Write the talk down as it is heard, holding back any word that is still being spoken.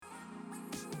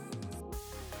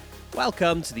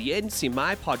Welcome to the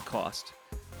NCMI podcast.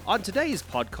 On today's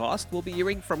podcast, we'll be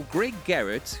hearing from Greg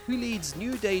Garrett, who leads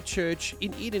New Day Church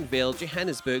in Edenvale,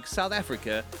 Johannesburg, South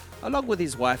Africa, along with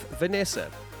his wife, Vanessa.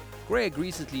 Greg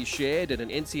recently shared at an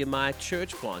NCMI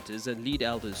Church Planters and Lead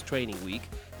Elders Training Week,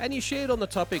 and he shared on the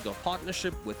topic of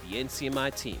partnership with the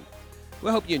NCMI team.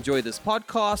 We hope you enjoy this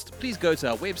podcast. Please go to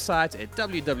our website at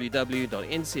www.ncmi.net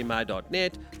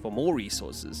for more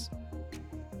resources.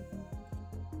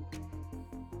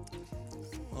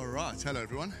 All right, hello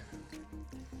everyone.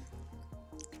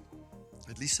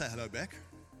 At least say hello back.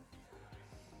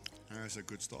 That's a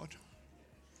good start.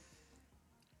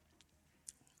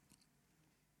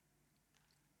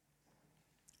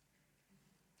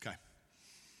 Okay.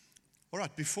 All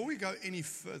right, before we go any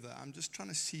further, I'm just trying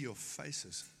to see your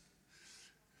faces.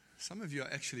 Some of you I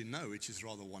actually know, which is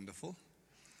rather wonderful.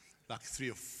 Like three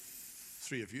of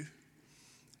you.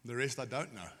 The rest I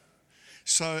don't know.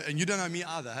 So, and you don't know me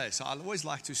either, hey? So I always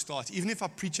like to start, even if I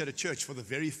preach at a church for the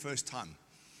very first time,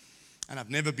 and I've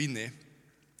never been there,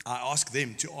 I ask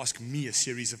them to ask me a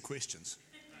series of questions.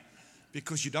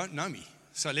 Because you don't know me.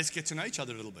 So let's get to know each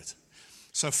other a little bit.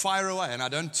 So fire away, and I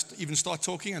don't even start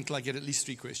talking until I get at least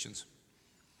 3 questions.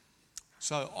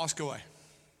 So ask away.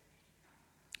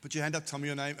 Put your hand up, tell me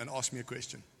your name, and ask me a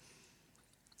question.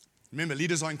 Remember,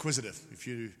 leaders are inquisitive. If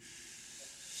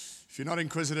you're not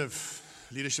inquisitive,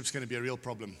 leadership's going to be a real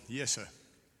problem. Yes, sir.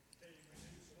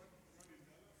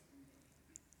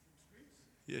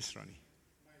 Yes, Ronnie.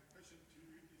 My question to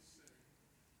you is,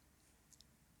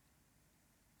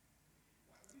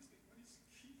 what is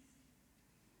key in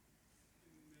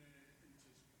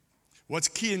church? What's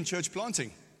key in church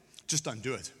planting? Just don't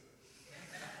do it.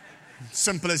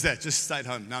 Simple as that. Just stay at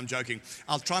home. No, I'm joking.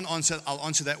 I'll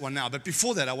answer that one now. But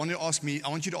before that, I want you to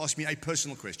ask me a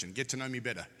personal question. Get to know me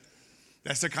better.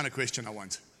 That's the kind of question I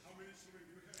want. How many children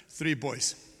do you have? 3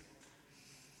 boys.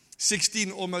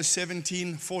 16, almost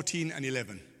 17, 14, and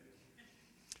 11.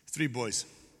 3 boys.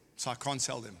 So I can't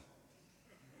sell them.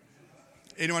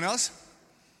 Anyone else?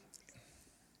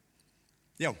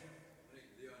 Yo. Leon,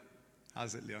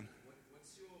 How's it, Leon?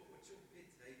 what's your pet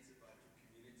hate about the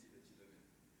community that you live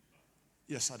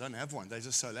in? Yes, I don't have one. They're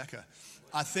just so lacquer.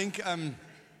 I think,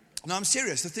 no, I'm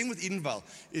serious. The thing with Edenvale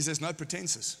is there's no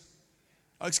pretenses.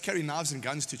 Oaks carry knives and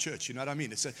guns to church, you know what I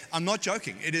mean? I'm not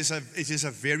joking. It is a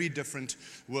very different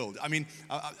world. I mean,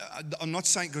 I'm not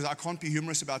saying, because I can't be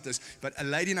humorous about this, but a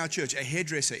lady in our church, a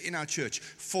hairdresser in our church,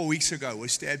 4 weeks ago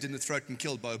was stabbed in the throat and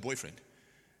killed by her boyfriend.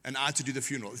 And I had to do the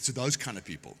funeral. It's those kind of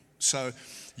people. So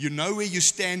you know where you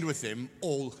stand with them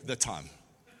all the time.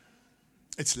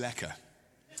 It's lacquer.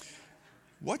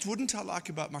 What wouldn't I like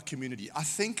about my community? I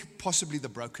think possibly the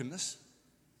brokenness.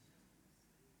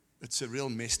 It's a real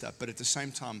messed up, but at the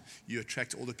same time, you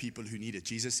attract all the people who need it.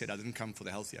 Jesus said, I didn't come for the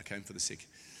healthy, I came for the sick.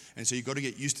 And so you've got to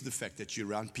get used to the fact that you're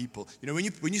around people. You know,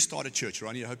 when you start a church,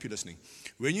 Ronnie, I hope you're listening.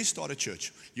 When you start a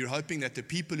church, you're hoping that the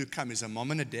people who come is a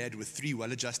mom and a dad with 3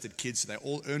 well-adjusted kids. So they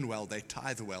all earn well, they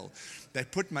tithe well, they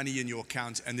put money in your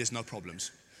account, and there's no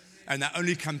problems. And they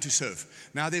only come to serve.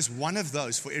 Now, there's one of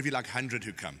those for every 100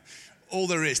 who come. All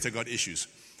the rest have got issues.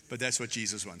 But that's what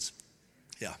Jesus wants.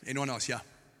 Yeah. Anyone else? Yeah.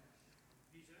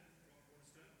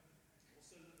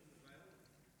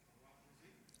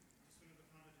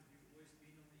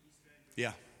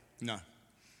 Yeah, no.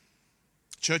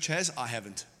 Church has, I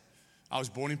haven't. I was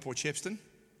born in Port Shepstone.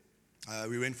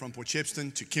 We went from Port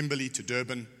Shepstone to Kimberley to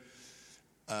Durban.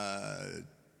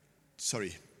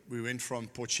 We went from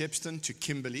Port Shepstone to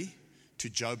Kimberley to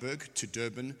Joburg to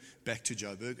Durban, back to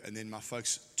Joburg. And then my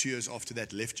folks, 2 years after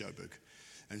that, left Joburg.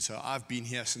 And so I've been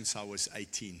here since I was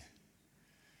 18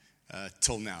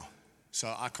 till now.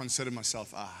 So I consider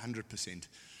myself 100%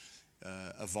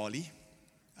 a Vali.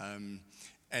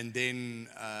 And then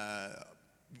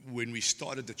when we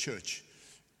started the church,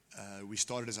 we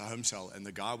started as a home cell, and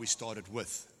the guy we started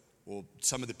with, or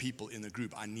some of the people in the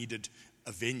group, I needed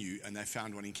a venue, and they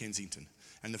found one in Kensington.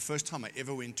 And the first time I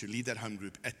ever went to lead that home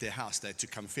group at their house, they had to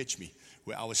come fetch me,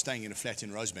 where I was staying in a flat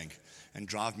in Rosebank, and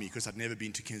drive me, because I'd never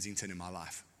been to Kensington in my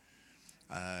life.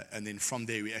 And then from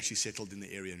there, we actually settled in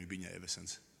the area, and we've been here ever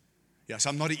since. Yeah, so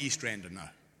I'm not an East Rander, no.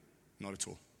 Not at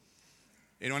all.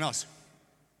 Anyone else?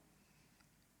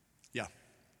 Yeah.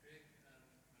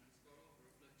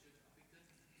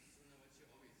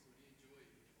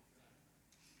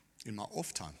 In my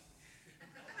off time.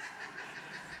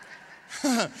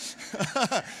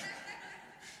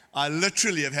 I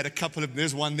literally have had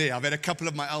there's one there. I've had a couple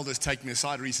of my elders take me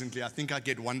aside recently. I think I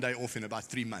get 1 day off in about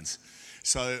 3 months.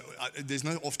 So there's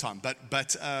no off time.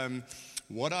 But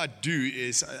what I do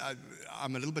is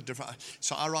I'm a little bit different.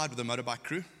 So I ride with a motorbike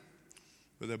crew,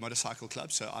 with a motorcycle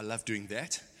club. So I love doing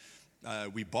that.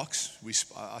 We box.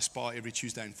 I spar every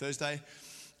Tuesday and Thursday,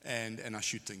 and I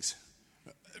shoot things.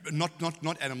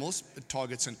 Not animals, but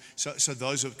targets. And so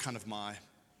those are kind of my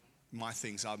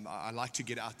things. I like to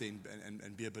get out there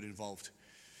and be a bit involved.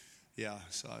 Yeah,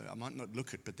 so I might not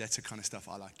look it, but that's the kind of stuff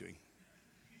I like doing.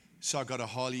 So I got a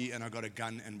Harley and I got a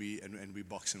gun, and we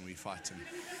box and we fight. And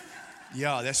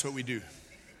yeah, that's what we do.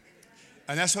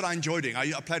 And that's what I enjoy doing.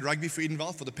 I played rugby for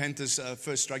Edenvale, for the Panthers'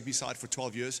 first rugby side for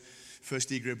 12 years.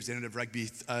 First league representative rugby,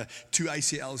 2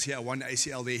 ACLs here, 1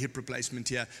 ACL there, hip replacement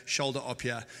here, shoulder up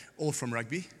here, all from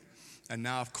rugby. And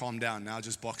now I've calmed down. Now I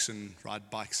just box and ride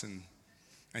bikes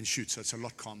and shoot, so it's a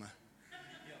lot calmer.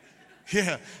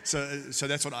 Yeah, so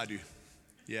that's what I do.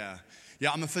 Yeah,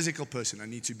 I'm a physical person. I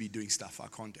need to be doing stuff. I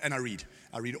can't, and I read.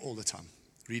 I read all the time.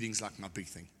 Reading's like my big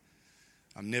thing.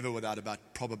 I'm never without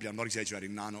probably, I'm not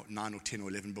exaggerating, 9 or 10 or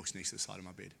 11 books next to the side of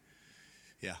my bed.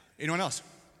 Yeah. Anyone else?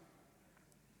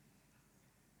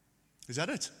 Is that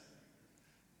it? So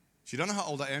you don't know how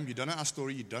old I am. You don't know our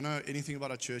story. You don't know anything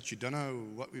about our church. You don't know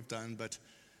what we've done, but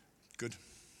good.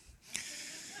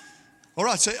 All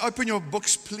right, so open your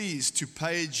books, please, to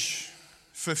page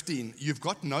 15. You've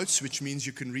got notes, which means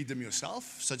you can read them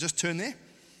yourself. So just turn there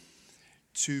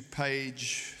to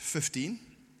page 15.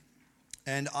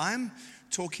 And I'm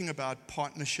talking about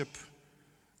partnership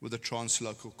with a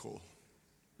translocal call.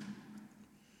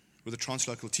 With a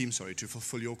translocal team, to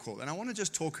fulfill your call. And I want to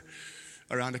just talk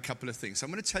around a couple of things. I'm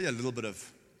going to tell you a little bit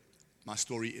of my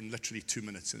story in literally 2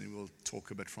 minutes, and then we'll talk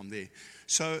a bit from there.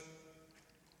 So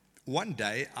one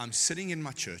day, I'm sitting in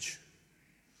my church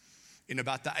in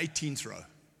about the 18th row,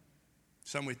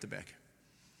 somewhere at the back.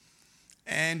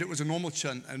 And it was a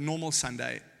normal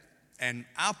Sunday, and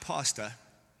our pastor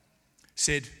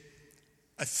said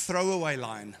a throwaway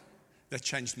line that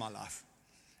changed my life.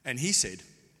 And he said,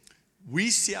 we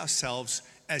see ourselves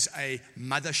as a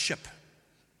mothership,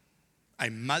 a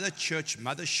mother church,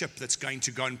 mothership that's going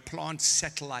to go and plant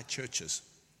satellite churches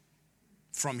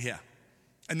from here.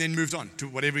 And then moved on to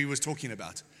whatever he was talking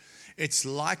about. It's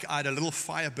like I had a little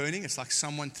fire burning. It's like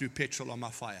someone threw petrol on my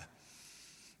fire.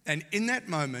 And in that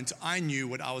moment, I knew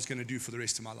what I was going to do for the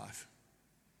rest of my life.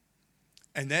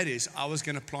 And that is, I was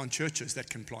going to plant churches that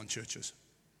can plant churches.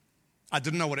 I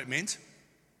didn't know what it meant.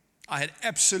 I had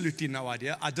absolutely no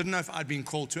idea. I didn't know if I'd been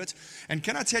called to it. And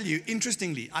can I tell you,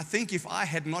 interestingly, I think if I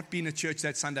had not been at church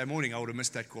that Sunday morning, I would have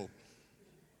missed that call.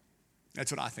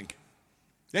 That's what I think.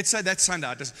 Let's say that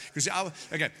Sunday.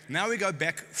 Okay, now we go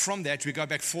back from that. We go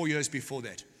back 4 years before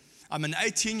that. I'm an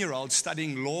 18-year-old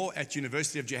studying law at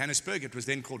University of Johannesburg. It was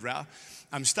then called Rau.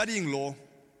 I'm studying law,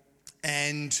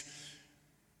 and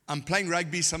I'm playing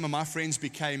rugby. Some of my friends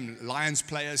became Lions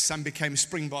players. Some became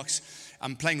Springboks.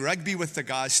 I'm playing rugby with the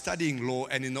guys, studying law,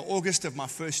 and in the August of my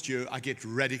first year, I get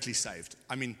radically saved.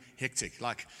 I mean, hectic,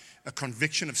 like a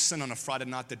conviction of sin on a Friday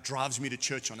night that drives me to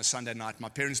church on a Sunday night. My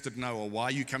parents didn't know, well, why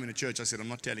are you coming to church? I said, I'm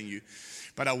not telling you.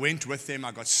 But I went with them.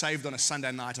 I got saved on a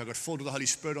Sunday night. I got filled with the Holy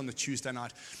Spirit on the Tuesday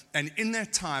night. And in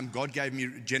that time, God gave me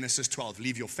Genesis 12.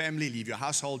 Leave your family, leave your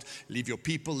household, leave your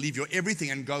people, leave your everything,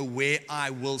 and go where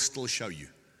I will still show you.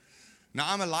 Now,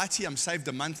 I'm a lighty. I'm saved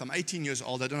a month. I'm 18 years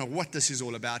old. I don't know what this is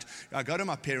all about. I go to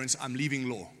my parents. I'm leaving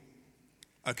law.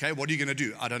 Okay, what are you going to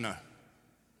do? I don't know.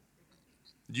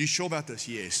 You sure about this?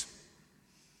 Yes.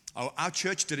 Our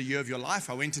church did a year of your life.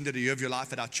 I went and did a year of your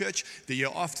life at our church. The year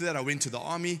after that, I went to the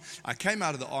army. I came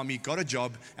out of the army, got a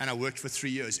job, and I worked for 3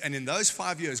 years. And in those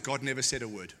 5 years, God never said a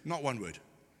word. Not one word.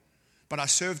 But I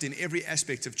served in every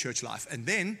aspect of church life. And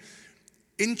then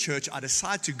in church, I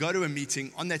decided to go to a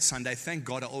meeting on that Sunday. Thank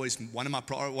God,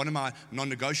 one of my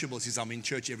non-negotiables is I'm in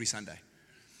church every Sunday.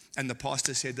 And the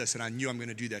pastor said this, and I knew I'm going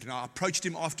to do that. And I approached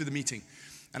him after the meeting,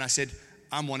 and I said,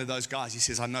 I'm one of those guys. He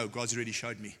says, I know, God's already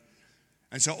showed me.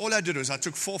 And so all I did was I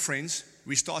took 4 friends.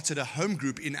 We started a home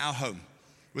group in our home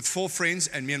with 4 friends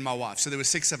and me and my wife. So there were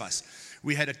 6 of us.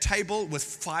 We had a table with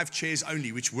 5 chairs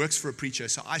only, which works for a preacher.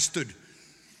 So I stood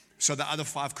so the other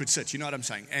 5 could sit. You know what I'm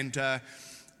saying? And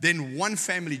then one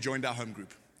family joined our home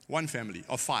group. One family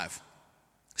of 5.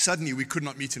 Suddenly, we could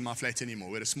not meet in my flat anymore.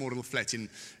 We had a small little flat in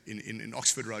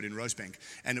Oxford Road in Rosebank.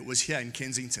 And it was here in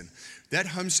Kensington. That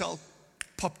home cell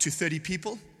popped to 30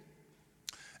 people.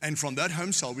 And from that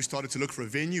home cell, we started to look for a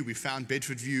venue. We found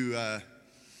Bedford View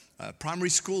Primary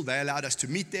School. They allowed us to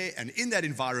meet there. And in that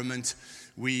environment,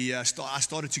 I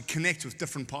started to connect with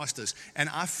different pastors. And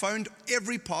I phoned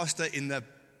every pastor in the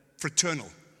fraternal.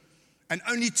 And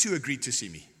only 2 agreed to see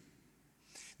me.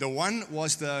 The one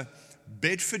was the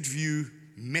Bedford View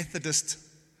Methodist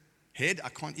head. I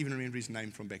can't even remember his name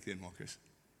from back then, Marcus.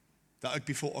 The oak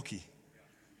before Oki.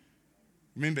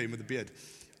 Remember him with the beard.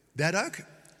 That oak.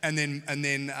 And then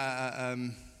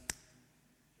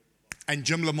and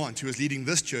Jim Lamont, who was leading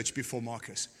this church before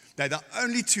Marcus. They're the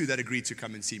only two that agreed to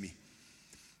come and see me.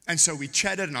 And so we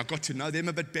chatted, and I got to know them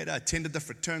a bit better, attended the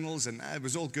fraternals, and it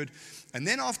was all good. And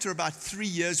then after about 3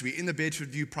 years, we're in the Bedford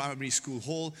View Primary School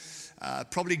Hall,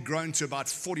 probably grown to about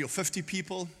 40 or 50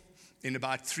 people in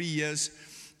about 3 years.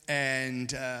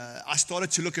 And I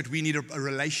started to look at, we need a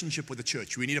relationship with the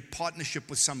church. We need a partnership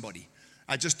with somebody.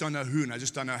 I just don't know who, and I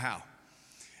just don't know how.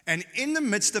 And in the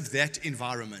midst of that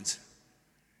environment,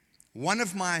 one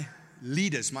of my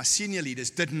leaders, my senior leaders,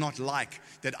 did not like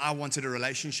that I wanted a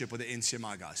relationship with the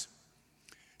NCMI guys.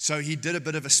 So he did a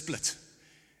bit of a split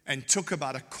and took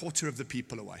about a quarter of the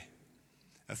people away.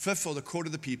 A fifth or the quarter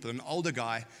of the people, an older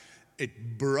guy.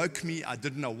 It broke me. I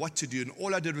didn't know what to do. And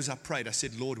all I did was I prayed. I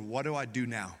said, Lord, what do I do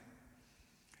now?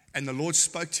 And the Lord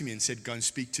spoke to me and said, go and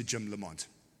speak to Jim Lamont.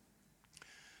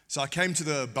 So I came to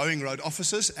the Boeing Road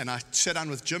offices and I sat down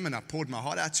with Jim and I poured my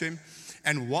heart out to him.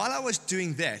 And while I was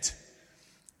doing that,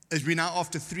 as we now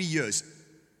after 3 years,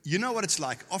 you know what it's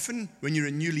like. Often when you're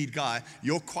a new lead guy,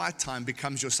 your quiet time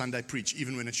becomes your Sunday preach,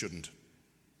 even when it shouldn't.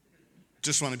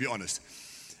 Just want to be honest.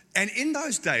 And in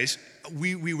those days,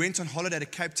 we went on holiday to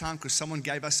Cape Town because someone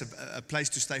gave us a place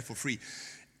to stay for free.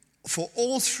 For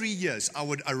all 3 years, I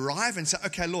would arrive and say,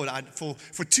 okay, Lord,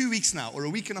 for 2 weeks now or a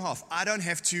week and a half, I don't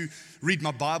have to read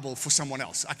my Bible for someone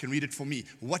else. I can read it for me.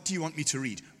 What do you want me to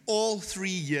read? All 3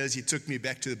 years, he took me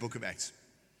back to the book of Acts.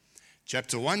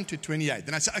 Chapter 1 to 28.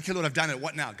 Then I said, okay, Lord, I've done it.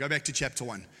 What now? Go back to chapter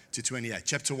 1 to 28.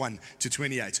 Chapter 1 to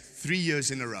 28. 3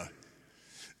 years in a row.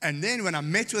 And then when I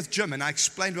met with Jim and I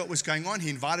explained what was going on, he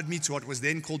invited me to what was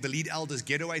then called the Lead Elders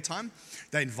Getaway Time.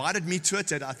 They invited me to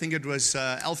it at, I think it was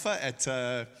Alpha at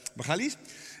Bachali's.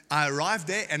 I arrived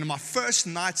there, and on my first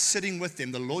night sitting with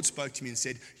them, the Lord spoke to me and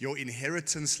said, your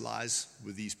inheritance lies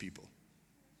with these people.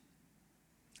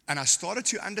 And I started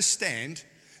to understand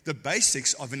the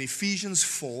basics of an Ephesians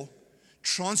 4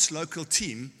 translocal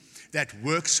team that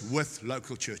works with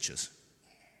local churches.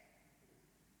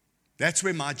 That's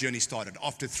where my journey started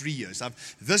after 3 years.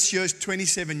 This year's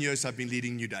 27 years I've been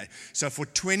leading New Day. So for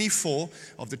 24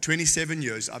 of the 27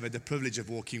 years, I've had the privilege of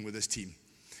walking with this team.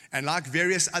 And like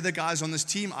various other guys on this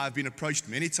team, I've been approached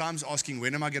many times asking,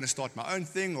 when am I going to start my own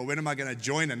thing? Or when am I going to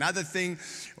join another thing?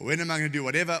 Or when am I going to do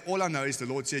whatever? All I know is the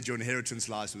Lord said, your inheritance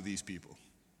lies with these people.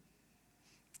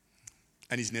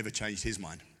 And He's never changed His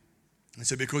mind. And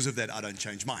so because of that, I don't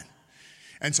change mine.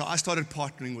 And so I started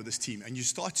partnering with this team. And you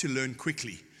start to learn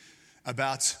quickly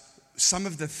about some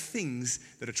of the things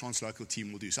that a translocal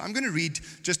team will do. So I'm going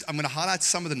to highlight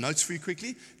some of the notes for you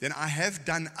quickly. Then I have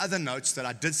done other notes that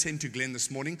I did send to Glenn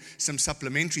this morning, some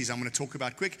supplementaries I'm going to talk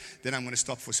about quick. Then I'm going to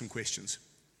stop for some questions.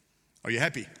 Are you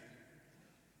happy?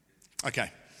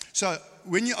 Okay. So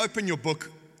when you open your book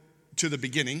to the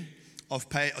beginning of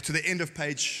to the end of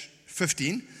page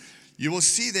 15, you will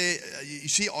see there, you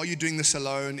see, are you doing this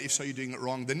alone? If so, you're doing it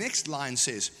wrong. The next line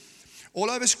says, all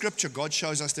over Scripture, God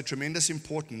shows us the tremendous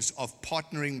importance of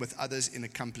partnering with others in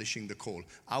accomplishing the call.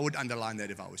 I would underline that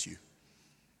if I was you.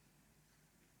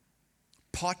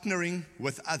 Partnering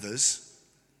with others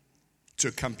to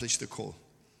accomplish the call.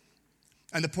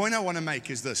 And the point I want to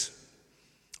make is this.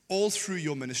 All through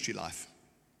your ministry life,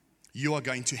 you are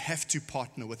going to have to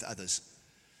partner with others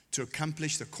to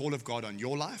accomplish the call of God on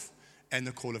your life and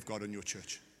the call of God on your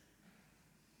church.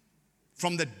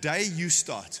 From the day you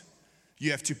start,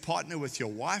 you have to partner with your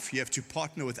wife, you have to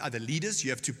partner with other leaders,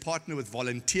 you have to partner with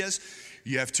volunteers,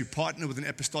 you have to partner with an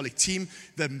apostolic team.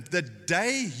 The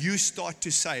day you start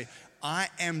to say, I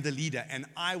am the leader and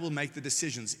I will make the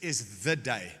decisions, is the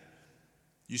day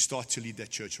you start to lead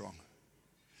that church wrong.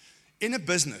 In a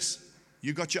business,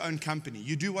 you got your own company.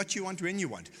 You do what you want when you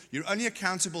want. You're only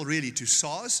accountable really to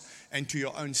SARS and to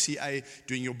your own CA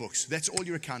doing your books. That's all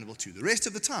you're accountable to. The rest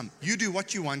of the time, you do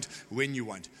what you want when you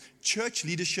want. Church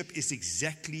leadership is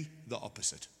exactly the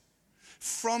opposite.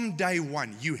 From day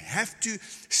one, you have to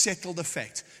settle the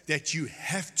fact that you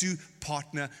have to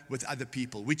partner with other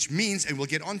people, which means, and we'll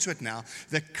get onto it now,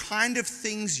 the kind of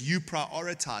things you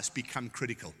prioritize become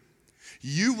critical.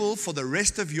 You will, for the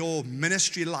rest of your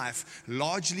ministry life,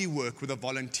 largely work with a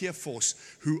volunteer force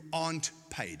who aren't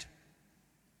paid.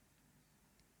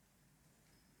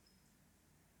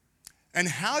 And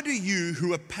how do you,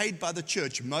 who are paid by the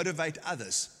church, motivate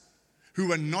others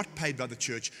who are not paid by the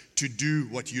church to do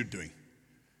what you're doing?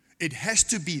 It has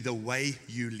to be the way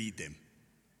you lead them.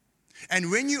 And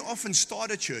when you often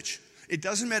start a church, it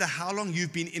doesn't matter how long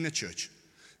you've been in a church.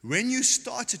 When you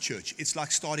start a church, it's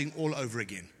like starting all over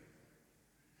again.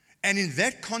 And in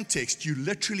that context, you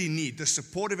literally need the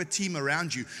support of a team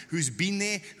around you who's been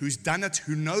there, who's done it,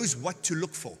 who knows what to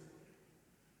look for.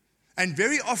 And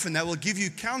very often they will give you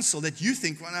counsel that you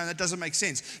think, well, no, that doesn't make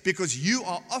sense, because you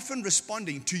are often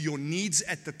responding to your needs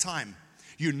at the time.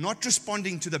 You're not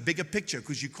responding to the bigger picture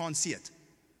because you can't see it.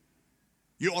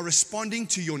 You are responding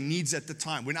to your needs at the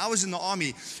time. When I was in the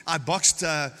army, I boxed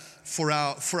for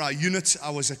our unit.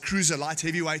 I was a cruiser light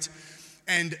heavyweight.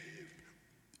 And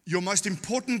your most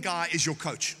important guy is your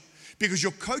coach, because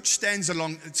your coach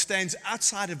stands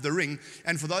outside of the ring.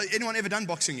 And for those, anyone ever done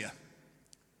boxing here?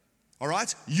 All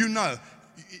right? You know,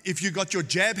 if you got your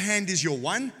jab hand is your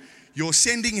 1, your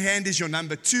sending hand is your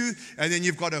number 2, and then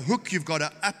you've got a hook, you've got an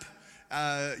up,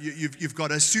 you've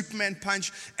got a Superman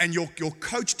punch, and your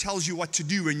coach tells you what to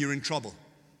do when you're in trouble.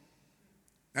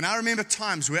 And I remember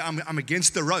times where I'm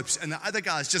against the ropes and the other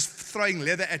guy's just throwing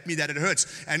leather at me that it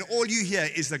hurts. And all you hear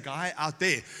is the guy out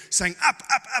there saying, up,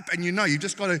 up, up. And you know, you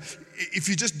just got to, if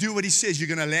you just do what he says,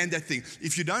 you're going to land that thing.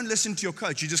 If you don't listen to your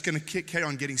coach, you're just going to carry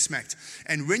on getting smacked.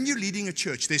 And when you're leading a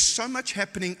church, there's so much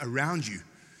happening around you,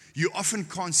 you often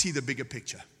can't see the bigger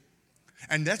picture.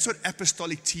 And that's what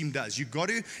apostolic team does. You've got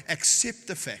to accept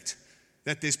the fact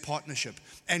that there's partnership.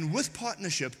 And with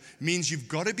partnership means you've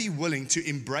got to be willing to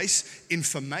embrace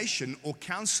information or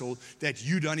counsel that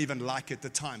you don't even like at the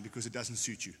time because it doesn't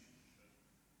suit you.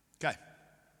 Okay.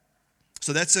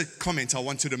 So that's a comment I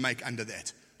wanted to make under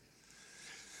that.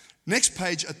 Next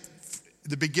page at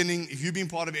the beginning, if you've been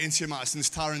part of NCMI since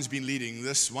Tyron's been leading,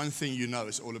 this one thing you know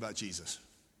is all about Jesus.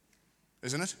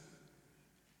 Isn't it?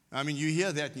 I mean, you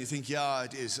hear that and you think, yeah,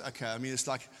 it is. Okay, I mean,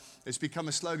 it's become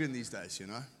a slogan these days, you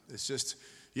know. It's just,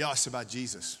 yeah, it's about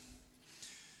Jesus.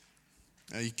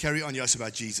 You carry on, yeah, it's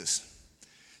about Jesus.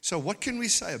 So what can we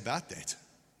say about that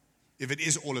if it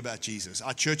is all about Jesus?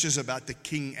 Our church is about the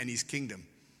King and His kingdom.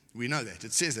 We know that.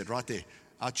 It says that right there.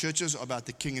 Our church is about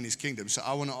the King and His kingdom. So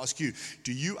I want to ask you,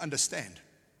 do you understand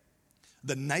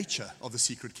the nature of the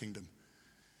secret kingdom?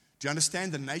 Do you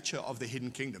understand the nature of the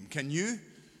hidden kingdom? Can you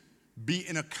be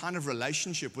in a kind of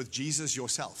relationship with Jesus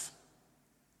yourself,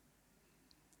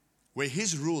 where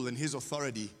His rule and His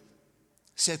authority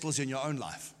settles in your own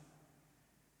life?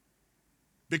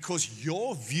 Because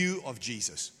your view of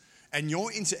Jesus and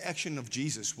your interaction of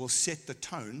Jesus will set the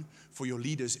tone for your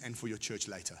leaders and for your church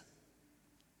later.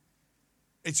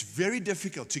 It's very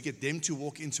difficult to get them to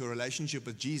walk into a relationship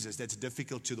with Jesus that's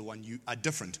difficult to the one you are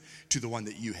different to the one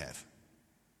that you have.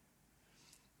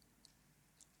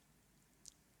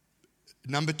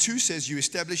 Number 2 says you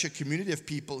establish a community of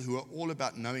people who are all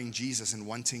about knowing Jesus and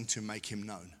wanting to make Him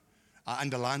known. I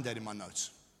underlined that in my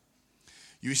notes.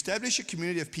 You establish a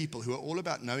community of people who are all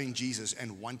about knowing Jesus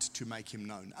and want to make Him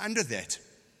known. Under that,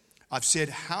 I've said,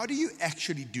 how do you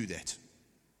actually do that?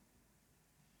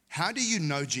 How do you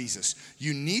know Jesus?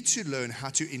 You need to learn how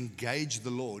to engage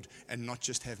the Lord and not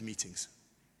just have meetings.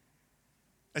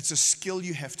 It's a skill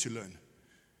you have to learn.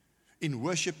 In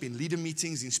worship, in leader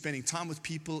meetings, in spending time with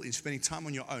people, in spending time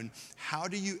on your own, how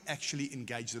do you actually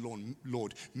engage the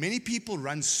Lord? Many people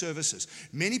run services.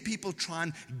 Many people try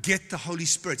and get the Holy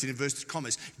Spirit, in inverted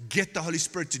commas, get the Holy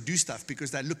Spirit to do stuff because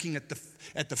they're looking at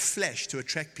the flesh to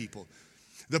attract people.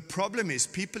 The problem is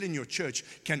people in your church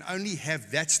can only have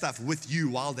that stuff with you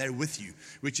while they're with you,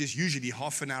 which is usually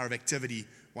half an hour of activity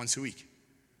once a week.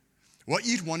 What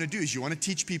you'd want to do is you want to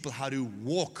teach people how to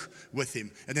walk with Him.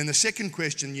 And then the second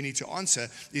question you need to answer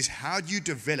is, how do you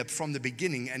develop from the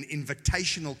beginning an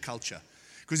invitational culture?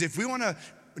 Because if we want to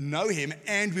know Him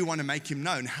and we want to make Him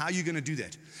known, how are you going to do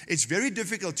that? It's very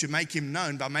difficult to make Him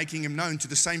known by making Him known to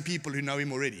the same people who know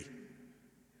Him already.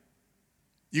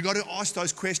 You got to ask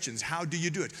those questions. How do you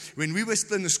do it? When we were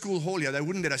still in the school hall here, they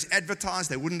wouldn't let us advertise.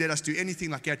 They wouldn't let us do anything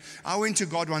like that. I went to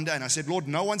God one day and I said, Lord,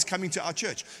 no one's coming to our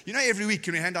church. You know, every week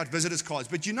can we hand out visitors cards,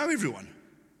 but you know everyone.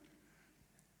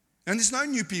 And there's no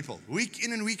new people, week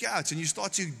in and week out, and you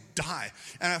start to die.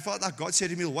 And I felt like God said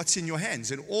to me, what's in your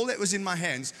hands? And all that was in my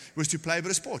hands was to play a bit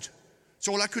of sport. It's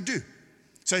all I could do.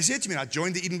 So He said to me, I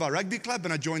joined the Edenvale Rugby Club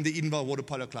and I joined the Edenvale Water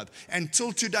Polo Club. And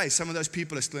till today, some of those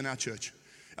people are still in our church,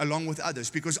 along with others,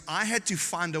 because I had to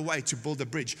find a way to build a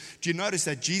bridge. Do you notice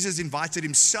that Jesus invited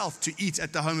Himself to eat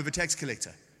at the home of a tax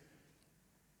collector?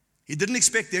 He didn't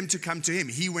expect them to come to Him.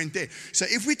 He went there. So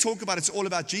if we talk about it's all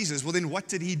about Jesus, well then what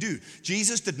did He do?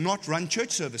 Jesus did not run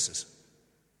church services.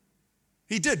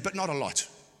 He did, but not a lot.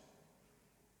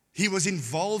 He was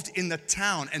involved in the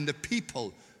town and the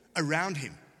people around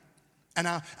Him. And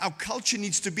our culture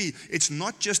needs to be, it's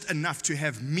not just enough to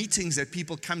have meetings that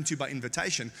people come to by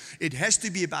invitation. It has to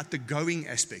be about the going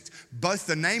aspect. Both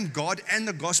the name God and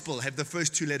the gospel have the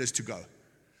first 2 letters to go.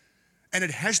 And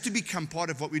it has to become part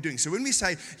of what we're doing. So when we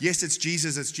say, yes, it's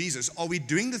Jesus, are we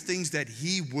doing the things that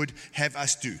He would have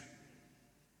us do?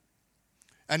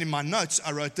 And in my notes,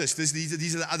 I wrote this.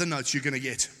 These are the other notes you're going to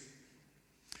get.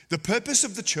 The purpose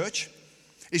of the church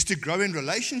is to grow in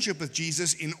relationship with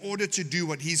Jesus in order to do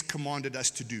what He's commanded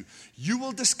us to do. You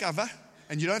will discover,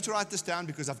 and you don't have to write this down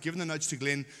because I've given the notes to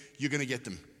Glenn, you're going to get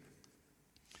them.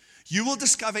 You will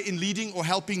discover in leading or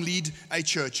helping lead a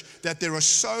church that there are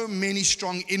so many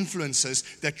strong influences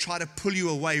that try to pull you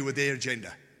away with their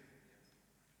agenda.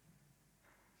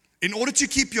 In order to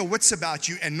keep your wits about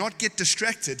you and not get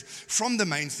distracted from the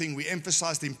main thing, we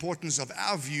emphasize the importance of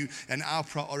our view and our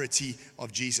priority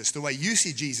of Jesus. The way you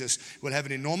see Jesus will have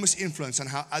an enormous influence on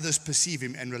how others perceive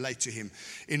Him and relate to Him.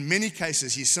 In many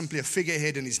cases, He's simply a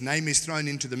figurehead and His name is thrown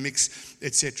into the mix,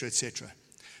 etc., etc.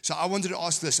 So I wanted to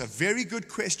ask this, a very good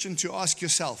question to ask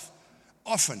yourself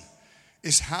often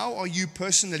is, how are you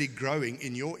personally growing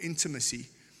in your intimacy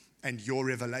and your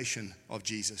revelation of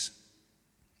Jesus?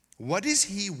 What is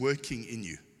He working in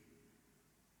you?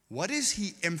 What is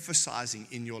He emphasizing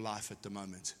in your life at the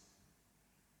moment?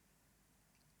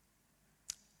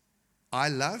 I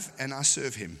love and I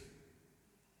serve Him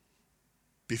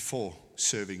before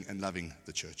serving and loving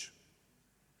the church.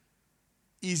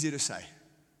 Easy to say.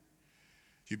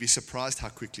 You'd be surprised how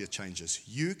quickly it changes.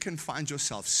 You can find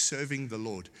yourself serving the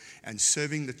Lord and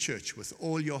serving the church with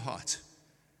all your heart,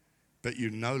 but you're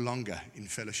no longer in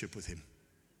fellowship with Him.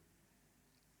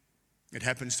 It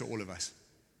happens to all of us.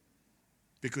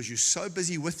 Because you're so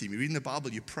busy with Him. You're reading the Bible,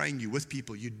 you're praying, you're with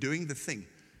people, you're doing the thing.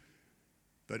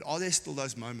 But are there still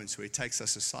those moments where He takes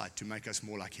us aside to make us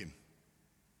more like Him?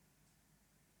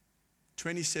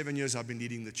 27 years I've been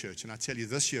leading the church, and I tell you,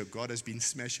 this year God has been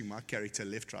smashing my character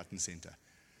left, right, and center.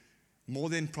 More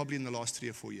than probably in the last 3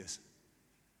 or 4 years.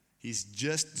 He's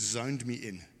just zoned me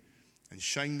in and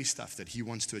showing me stuff that He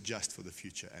wants to adjust for the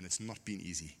future, and it's not been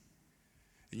easy.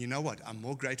 And you know what? I'm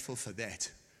more grateful for that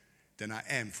than I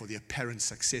am for the apparent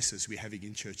successes we're having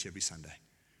in church every Sunday.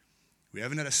 We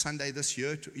haven't had a Sunday this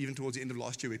year, even towards the end of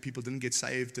last year, where people didn't get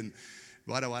saved and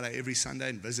wada wada every Sunday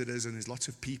and visitors and there's lots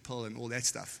of people and all that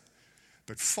stuff.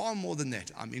 But far more than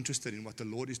that, I'm interested in what the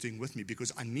Lord is doing with me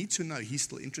because I need to know He's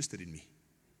still interested in me.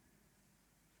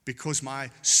 Because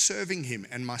my serving Him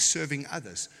and my serving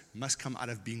others must come out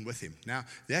of being with Him. Now,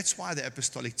 that's why the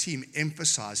apostolic team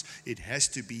emphasized it has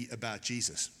to be about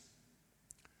Jesus.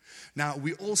 Now,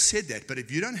 we all said that, but if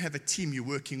you don't have a team you're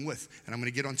working with, and I'm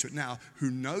going to get onto it now,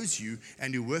 who knows you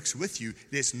and who works with you,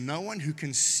 there's no one who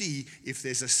can see if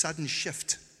there's a sudden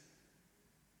shift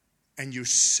and you're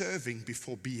serving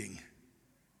before being.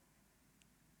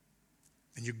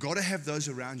 And you've got to have those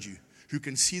around you who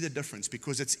can see the difference,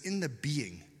 because it's in the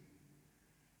being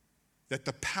that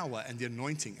the power and the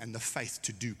anointing and the faith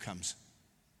to do comes.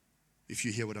 If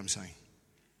you hear what I'm saying.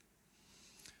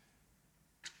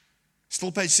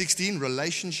 Still page 16,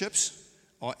 relationships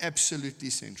are absolutely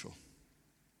central.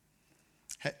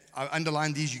 I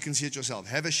underline these, you can see it yourself.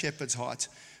 Have a shepherd's heart.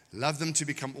 Love them to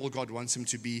become all God wants them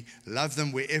to be. Love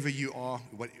them wherever you are.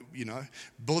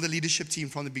 Build a leadership team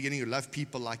from the beginning who love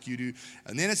people like you do.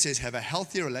 And then it says, have a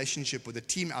healthy relationship with a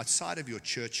team outside of your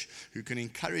church who can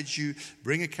encourage you,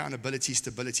 bring accountability,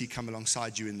 stability, come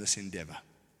alongside you in this endeavor.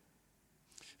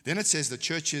 Then it says the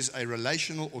church is a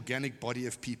relational, organic body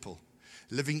of people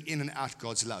living in and out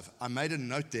God's love. I made a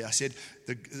note there. I said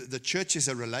the church is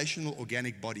a relational,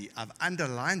 organic body. I've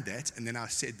underlined that, and then I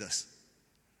said this.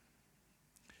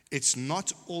 It's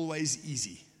not always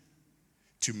easy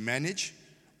to manage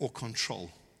or control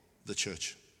the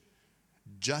church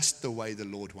just the way the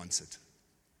Lord wants it.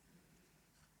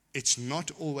 It's not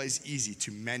always easy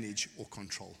to manage or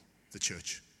control the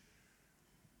church.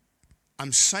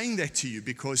 I'm saying that to you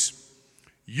because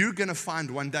you're going to find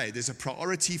one day there's a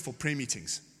priority for prayer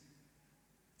meetings.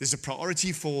 There's a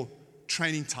priority for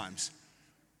training times.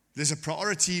 There's a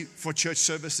priority for church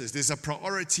services. There's a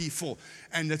priority for,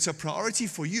 and it's a priority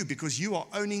for you because you are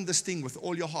owning this thing with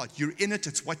all your heart. You're in it.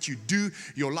 It's what you do.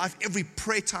 Your life, every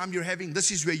prayer time you're having, this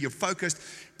is where you're focused.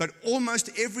 But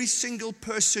almost every single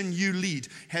person you lead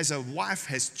has a wife,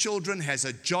 has children, has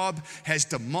a job, has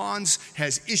demands,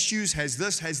 has issues, has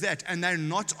this, has that, and they're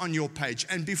not on your page.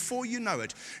 And before you know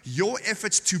it, your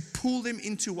efforts to pull them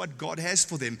into what God has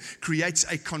for them creates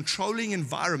a controlling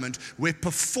environment where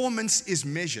performance is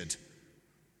measured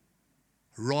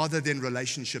rather than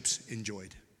relationships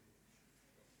enjoyed.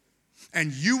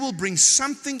 And you will bring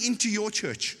something into your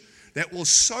church that will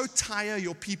so tire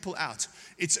your people out.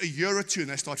 It's a year or two and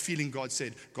they start feeling God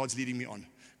said, God's leading me on.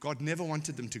 God never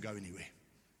wanted them to go anywhere.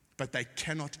 But they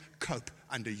cannot cope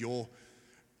under your.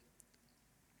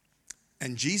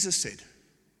 And Jesus said,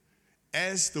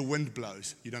 as the wind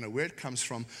blows, you don't know where it comes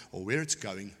from or where it's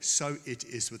going, so it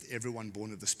is with everyone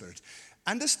born of the Spirit.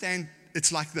 Understand,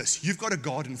 it's like this. You've got a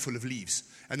garden full of leaves,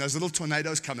 and those little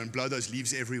tornadoes come and blow those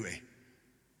leaves everywhere.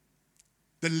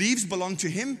 The leaves belong to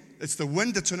Him. It's the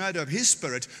wind, the tornado of His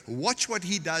Spirit. Watch what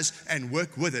He does and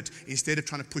work with it instead of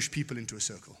trying to push people into a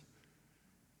circle,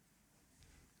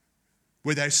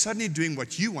 where they're suddenly doing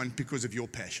what you want because of your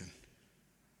passion.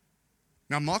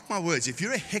 Now, mark my words, if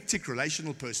you're a hectic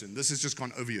relational person, this has just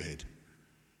gone over your head.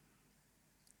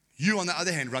 You, on the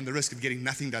other hand, run the risk of getting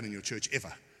nothing done in your church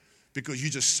ever because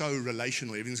you're just so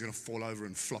relational, everything's going to fall over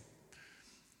and flop.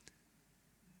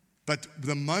 But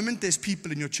the moment there's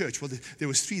people in your church, well, there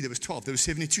was 3, there was 12, there was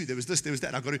 72, there was this, there was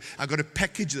that. I've got to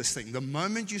package this thing. The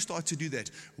moment you start to do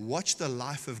that, watch the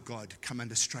life of God come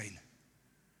under strain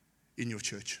in your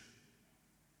church.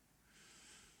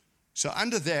 So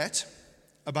under that,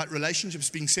 about relationships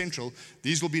being central,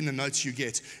 these will be in the notes you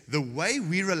get. The way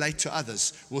we relate to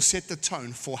others will set the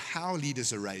tone for how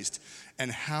leaders are raised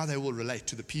and how they will relate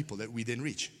to the people that we then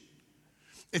reach.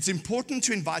 It's important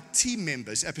to invite team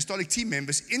members, apostolic team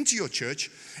members, into your church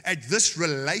at this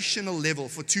relational level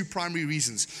for 2 primary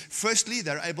reasons. Firstly,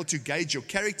 they're able to gauge your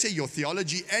character, your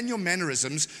theology, and your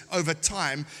mannerisms over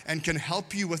time and can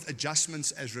help you with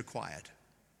adjustments as required.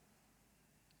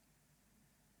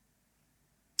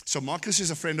 So Marcus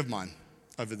is a friend of mine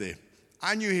over there.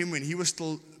 I knew him when he was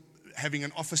still having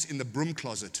an office in the broom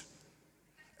closet.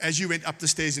 As you went up the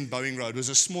stairs in Boeing Road, there was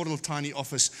a small little tiny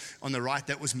office on the right.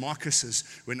 That was Marcus's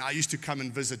when I used to come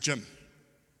and visit Jim.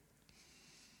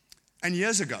 And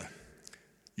years ago,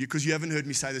 because you haven't heard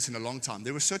me say this in a long time,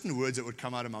 there were certain words that would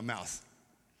come out of my mouth.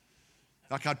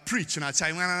 Like I'd preach and I'd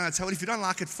say, well, I'd say, well, if you don't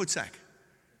like it, footsack.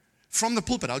 From the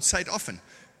pulpit, I would say it often.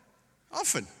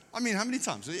 Often. I mean, how many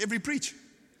times? Every preach.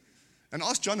 And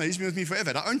ask John, he's been with me forever.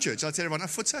 At our own church, I'd tell everyone,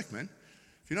 footsack, man.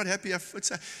 If you're not happy, have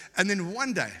footsack. And then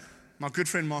one day, my good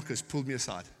friend Marcus pulled me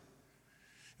aside.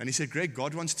 And he said, Greg,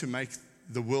 God wants to make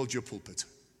the world your pulpit.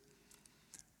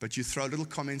 But you throw little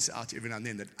comments out every now and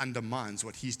then that undermines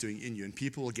what He's doing in you. And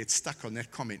people will get stuck on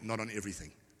that comment, not on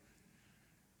everything.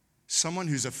 Someone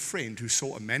who's a friend who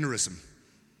saw a mannerism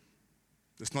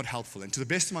that's not helpful. And to the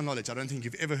best of my knowledge, I don't think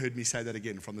you've ever heard me say that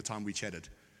again from the time we chatted.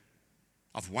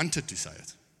 I've wanted to say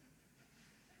it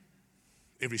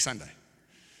every Sunday.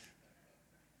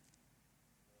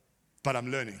 But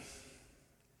I'm learning.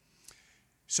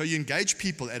 So you engage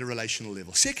people at a relational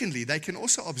level. Secondly, they can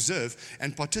also observe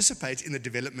and participate in the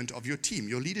development of your team,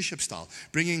 your leadership style,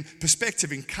 bringing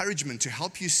perspective, encouragement to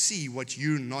help you see what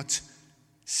you're not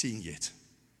seeing yet.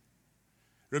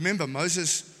 Remember,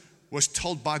 Moses was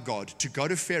told by God to go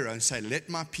to Pharaoh and say, let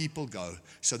my people go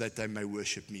so that they may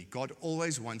worship me. God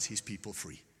always wants His people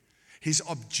free. His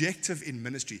objective in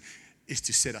ministry is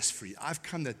to set us free. I've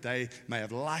come that they may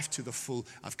have life to the full.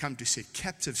 I've come to set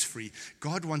captives free.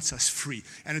 God wants us free.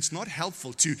 And it's not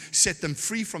helpful to set them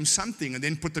free from something and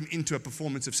then put them into a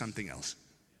performance of something else.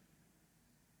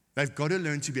 They've got to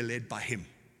learn to be led by Him.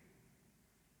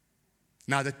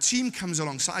 Now, the team comes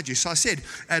alongside you. So I said,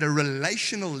 at a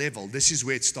relational level, this is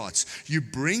where it starts. You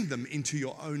bring them into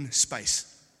your own space.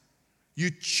 You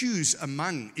choose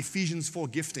among Ephesians 4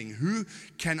 gifting, who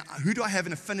do I have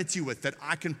an affinity with that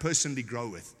I can personally grow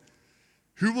with?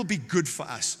 Who will be good for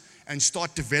us? And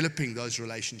start developing those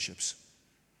relationships.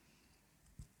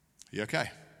 You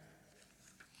okay?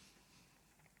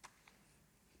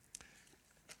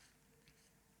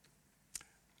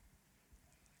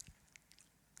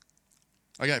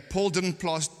 Okay, Paul didn't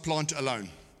plant alone.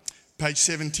 Page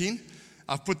 17.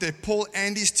 I've put there, Paul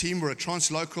and his team were a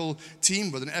translocal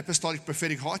team with an apostolic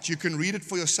prophetic heart. You can read it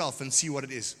for yourself and see what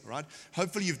it is, right?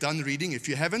 Hopefully you've done the reading. If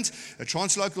you haven't, a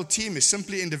translocal team is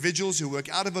simply individuals who work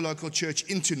out of a local church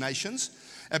into nations.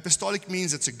 Apostolic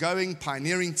means it's a going,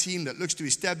 pioneering team that looks to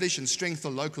establish and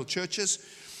strengthen local churches.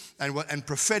 And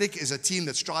prophetic is a team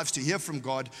that strives to hear from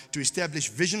God, to establish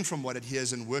vision from what it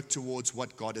hears and work towards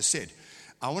what God has said.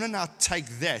 I want to now take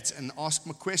that and ask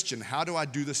my question, how do I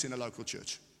do this in a local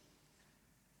church?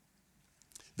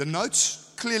 The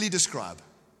notes clearly describe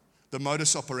the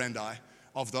modus operandi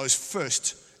of those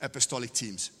first apostolic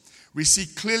teams. We see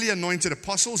clearly anointed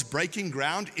apostles breaking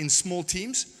ground in small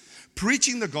teams,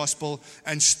 preaching the gospel,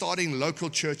 and starting local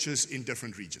churches in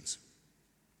different regions.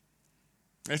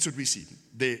 That's what we see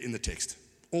there in the text.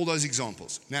 All those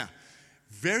examples. Now,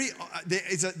 there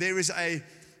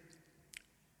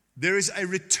is a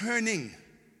returning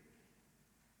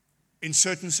in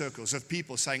certain circles of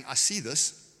people saying, I see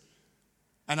this,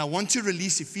 and I want to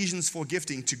release Ephesians 4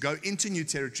 gifting to go into new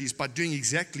territories by doing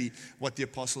exactly what the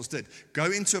apostles did. Go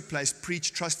into a place,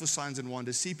 preach, trust for signs and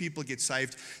wonders, see people get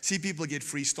saved, see people get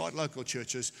free, start local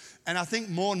churches. And I think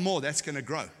more and more that's going to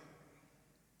grow.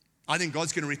 I think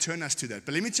God's going to return us to that.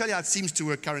 But let me tell you how it seems to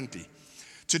work currently.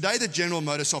 Today, the general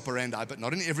modus operandi, but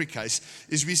not in every case,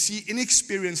 is we see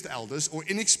inexperienced elders or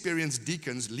inexperienced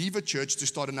deacons leave a church to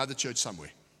start another church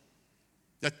somewhere.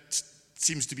 That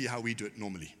seems to be how we do it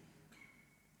normally.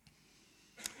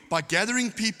 By gathering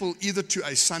people either to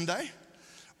a Sunday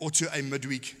or to a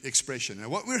midweek expression. And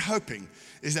what we're hoping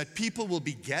is that people will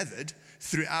be gathered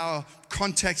through our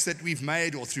contacts that we've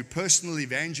made or through personal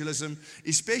evangelism,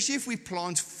 especially if we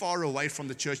plant far away from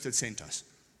the church that sent us.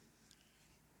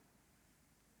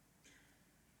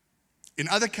 In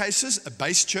other cases, a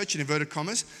base church, in inverted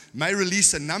commas, may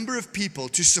release a number of people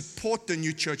to support the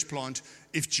new church plant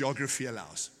if geography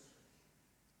allows.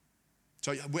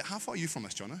 So how far are you from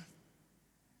us, Jono?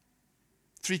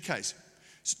 3 Ks.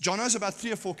 Jono's about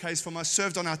 3 or 4 Ks from us,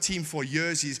 served on our team for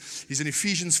years. He's an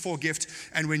Ephesians 4 gift.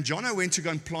 And when Jono went to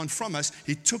go and plant from us,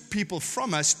 he took people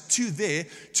from us to there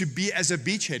to be as a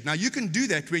beachhead. Now, you can do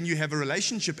that when you have a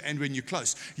relationship and when you're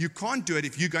close. You can't do it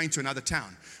if you're going to another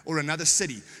town or another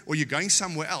city or you're going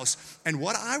somewhere else. And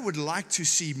what I would like to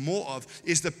see more of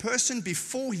is the person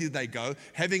before they go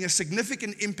having a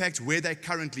significant impact where they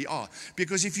currently are.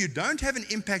 Because if you don't have an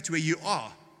impact where you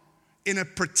are, in a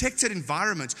protected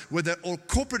environment with a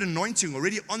corporate anointing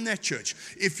already on that church,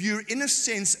 if you're in a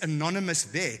sense anonymous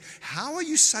there, how are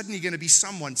you suddenly going to be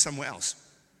someone somewhere else?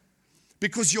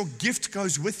 Because your gift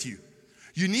goes with you.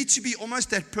 You need to be almost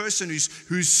that person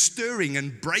who's stirring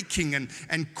and breaking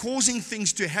and causing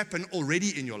things to happen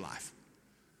already in your life.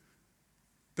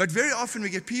 But very often we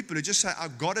get people who just say, oh,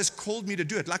 God has called me to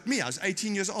do it. Like me, I was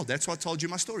 18 years old. That's why I told you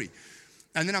my story.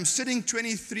 And then I'm sitting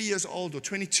 23 years old or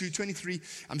 22, 23.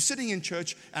 I'm sitting in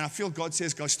church and I feel God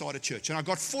says, go start a church. And I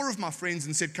got 4 of my friends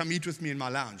and said, come eat with me in my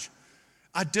lounge.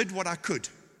 I did what I could,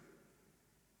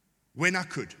 when I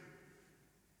could.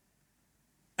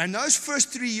 And those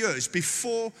first 3 years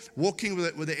before walking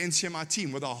with the NCMI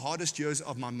team were the hardest years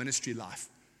of my ministry life.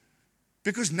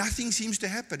 Because nothing seems to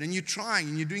happen and you're trying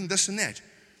and you're doing this and that.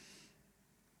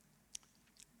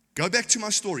 Go back to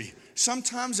my story.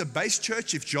 Sometimes a base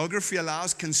church, if geography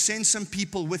allows, can send some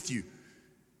people with you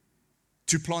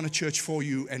to plant a church for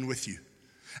you and with you.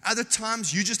 Other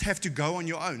times, you just have to go on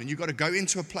your own and you've got to go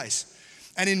into a place.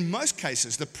 And in most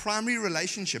cases, the primary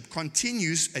relationship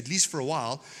continues, at least for a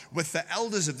while, with the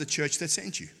elders of the church that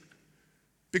sent you.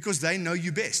 Because they know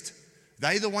you best.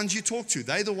 They're the ones you talk to.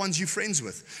 They're the ones you're friends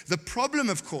with. The problem,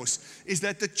 of course, is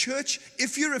that the church,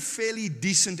 if you're a fairly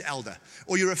decent elder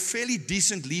or you're a fairly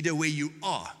decent leader where you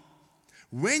are,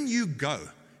 when you go,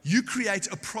 you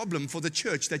create a problem for the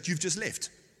church that you've just left.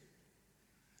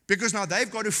 Because now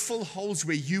they've got to fill holes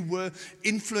where you were,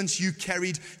 influence you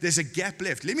carried, there's a gap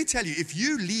left. Let me tell you, if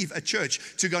you leave a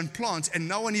church to go and plant and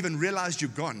no one even realized you're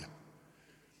gone,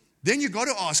 then you've got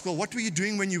to ask, well, what were you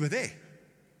doing when you were there?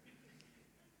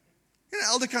 You know,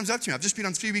 an elder comes up to me, I've just been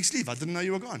on 3 weeks leave, I didn't know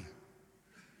you were gone.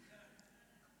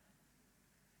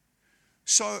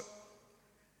 So,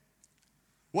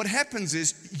 what happens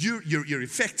is you're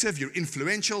effective, you're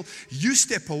influential, you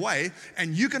step away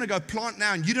and you're going to go plant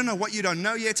now and you don't know what you don't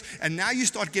know yet, and now you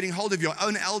start getting hold of your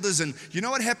own elders, and you know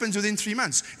what happens within 3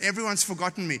 months? Everyone's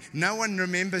forgotten me. No one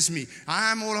remembers me.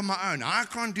 I'm all on my own. I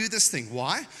can't do this thing.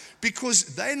 Why?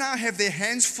 Because they now have their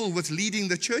hands full with leading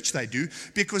the church they do,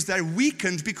 because they're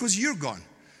weakened because you're gone.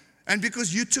 And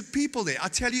because you took people there. I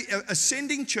tell you, a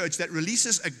sending church that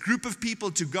releases a group of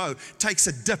people to go takes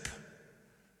a dip.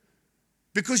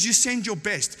 Because you send your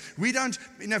best. We don't,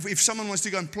 if someone wants to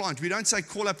go and plant, we don't say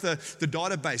call up the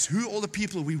database. Who are all the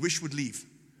people we wish would leave?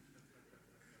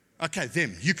 Okay,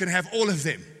 them. You can have all of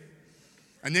them.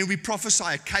 And then we prophesy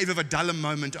a cave of Adullam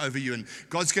moment over you, and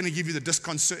God's going to give you the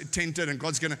discontented, and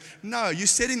God's going to... No, you're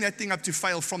setting that thing up to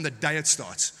fail from the day it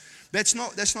starts. That's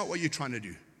not what you're trying to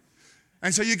do.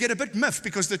 And so you get a bit miffed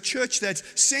because the church that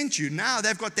sent you, now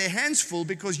they've got their hands full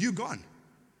because you're gone.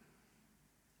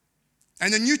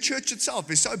 And the new church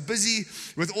itself is so busy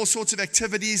with all sorts of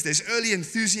activities. There's early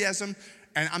enthusiasm.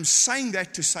 And I'm saying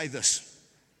that to say this.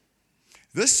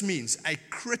 This means a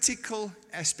critical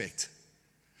aspect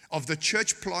of the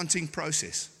church planting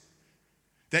process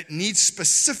that needs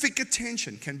specific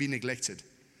attention can be neglected,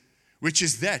 which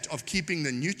is that of keeping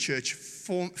the new church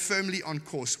firmly on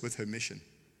course with her mission.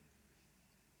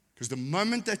 Because the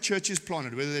moment that church is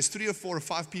planted, whether there's 3 or 4 or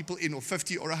 5 people in, or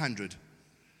 50 or 100,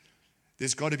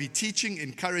 there's got to be teaching,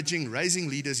 encouraging, raising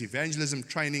leaders, evangelism,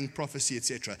 training, prophecy,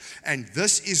 etc. And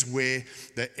this is where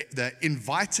the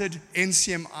invited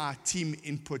NCMI team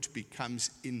input becomes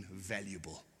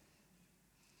invaluable.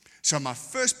 So my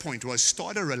first point was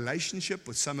start a relationship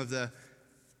with some of the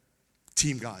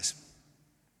team guys.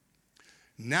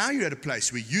 Now you're at a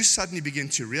place where you suddenly begin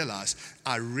to realize,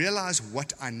 I realize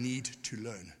what I need to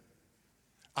learn.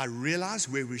 I realize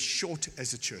where we're short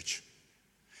as a church.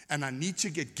 And I need to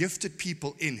get gifted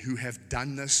people in who have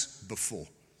done this before.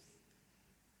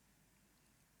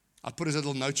 I put a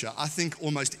little note here. I think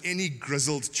almost any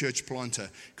grizzled church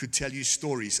planter could tell you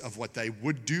stories of what they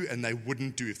would do and they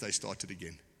wouldn't do if they started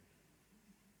again.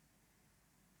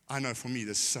 I know for me,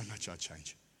 there's so much I'd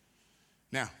change.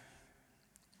 Now,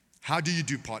 how do you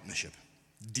do partnership?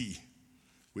 D,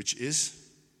 which is,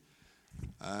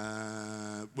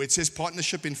 where it says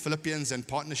partnership in Philippians and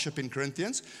partnership in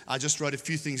Corinthians, I just wrote a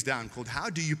few things down called how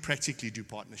do you practically do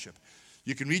partnership?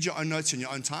 You can read your own notes in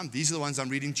your own time. These are the ones I'm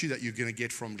reading to you that you're going to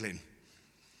get from Glenn.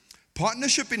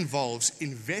 Partnership involves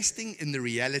investing in the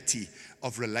reality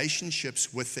of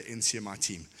relationships with the NCMI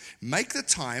team. Make the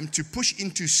time to push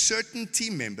into certain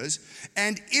team members,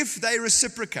 and if they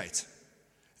reciprocate,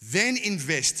 then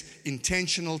invest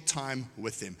intentional time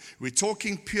with them. We're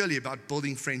talking purely about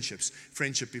building friendships,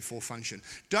 friendship before function.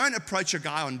 Don't approach a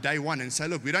guy on day one and say,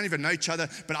 look, we don't even know each other,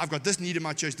 but I've got this need in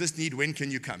my church, this need, when can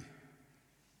you come?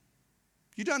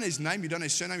 You don't know his name, you don't know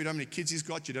his surname, you don't know how many kids he's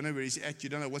got, you don't know where he's at, you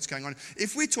don't know what's going on.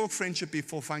 If we talk friendship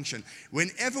before function,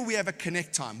 whenever we have a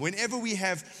connect time, whenever we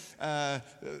have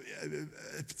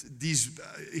these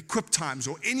equip times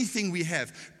or anything we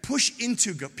have, push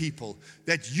into people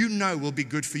that you know will be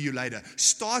good for you later.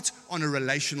 Start on a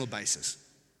relational basis.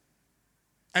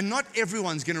 And not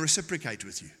everyone's going to reciprocate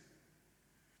with you.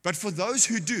 But for those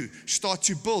who do, start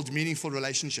to build meaningful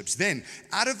relationships. Then,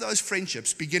 out of those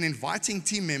friendships, begin inviting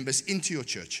team members into your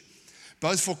church,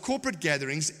 both for corporate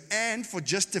gatherings and for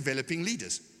just developing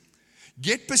leaders.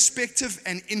 Get perspective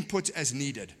and input as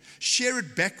needed. Share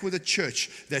it back with the church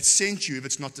that sent you if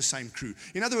it's not the same crew.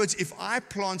 In other words, if I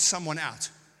plant someone out,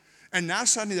 and now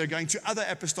suddenly they're going to other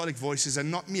apostolic voices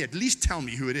and not me, at least tell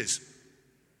me who it is.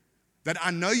 That I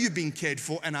know you're being cared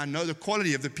for and I know the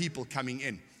quality of the people coming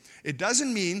in. It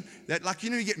doesn't mean that, like,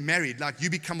 you get married, like you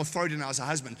become authority now as a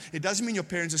husband. It doesn't mean your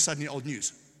parents are suddenly old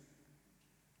news.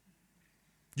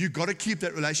 You've got to keep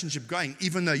that relationship going,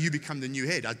 even though you become the new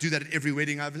head. I do that at every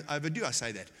wedding I ever do, I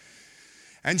say that.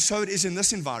 And so it is in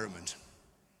this environment.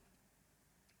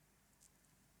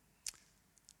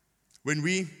 When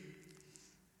we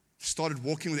started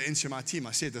walking with the NCMI team,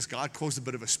 I said this guy caused a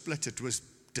bit of a split. It was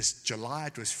this July,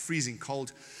 it was freezing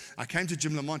cold. I came to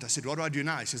Jim Lamont. I said, what do I do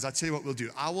now? He says, I'll tell you what we'll do.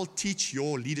 I will teach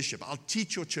your leadership. I'll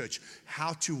teach your church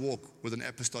how to walk with an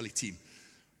apostolic team.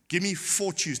 Give me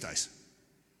 4 Tuesdays.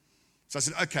 So I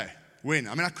said, okay, when?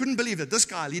 I couldn't believe that this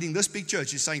guy leading this big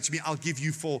church is saying to me, I'll give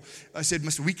you 4. I said,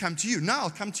 Mr. We come to you. No, I'll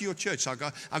come to your church. So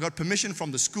I got permission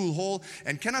from the school hall.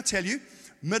 And can I tell you,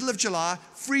 middle of July,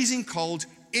 freezing cold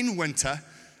in winter,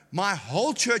 my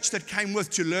whole church that came with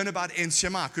to learn about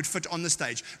NCMI could fit on the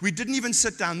stage. We didn't even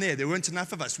sit down there. There weren't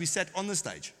enough of us. We sat on the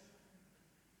stage.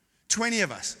 20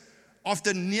 of us.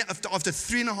 After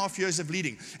 3.5 years of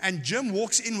leading. And Jim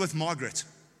walks in with Margaret,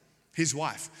 his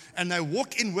wife. And they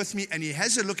walk in with me and he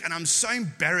has a look and I'm so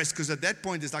embarrassed because at that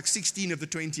point there's like 16 of the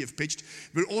 20 have pitched.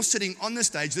 We're all sitting on the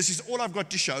stage. This is all I've got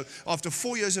to show after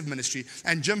 4 years of ministry.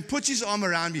 And Jim puts his arm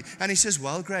around me and he says,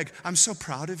 well, Greg, I'm so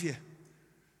proud of you.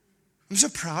 I'm so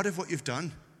proud of what you've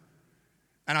done.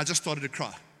 And I just started to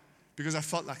cry because I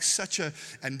felt like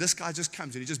and this guy just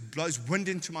comes and he just blows wind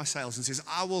into my sails and says,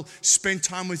 I will spend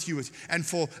time with you. And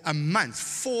for a month,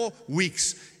 4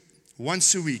 weeks,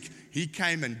 once a week, he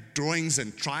came and drawings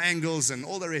and triangles and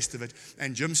all the rest of it.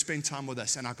 And Jim spent time with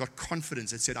us and I got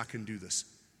confidence that said, I can do this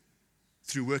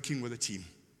through working with a team.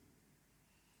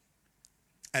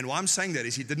 And why I'm saying that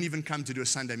is he didn't even come to do a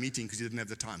Sunday meeting because he didn't have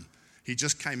the time. He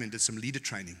just came and did some leader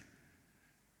training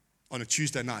on a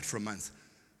Tuesday night for a month.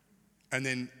 And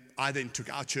then I then took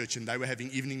our church and they were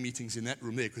having evening meetings in that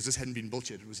room there because this hadn't been built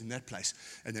yet. It was in that place.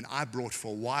 And then I brought for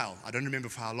a while, I don't remember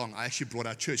for how long, I actually brought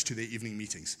our church to their evening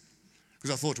meetings.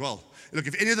 Because I thought, well, look,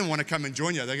 if any of them want to come and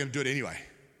join you, they're going to do it anyway.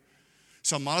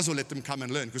 So I might as well let them come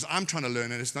and learn because I'm trying to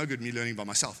learn and it's no good me learning by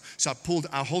myself. So I pulled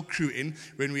our whole crew in.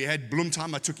 When we had Bloom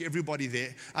time, I took everybody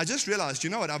there. I just realized, you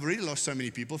know what, I've already lost so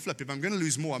many people. Flip, if I'm going to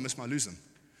lose more, I might lose them.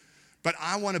 But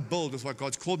I want to build with what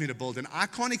God's called me to build. And I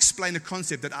can't explain a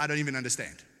concept that I don't even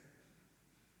understand.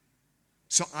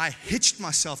 So I hitched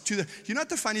myself to you know what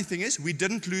the funny thing is? We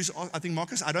didn't lose, I think,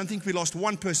 Marcus, I don't think we lost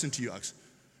one person to you, Oaks.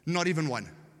 Not even one.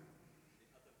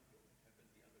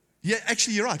 Yeah,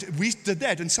 actually, you're right. We did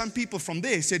that. And some people from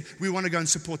there said, we want to go and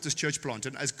support this church plant.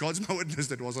 And as God's my witness,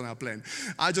 that was on our plan.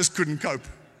 I just couldn't cope.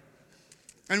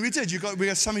 And we did. We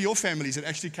got some of your families that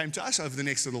actually came to us over the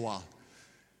next little while.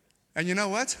 And you know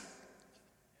what?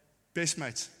 Best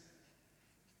mates.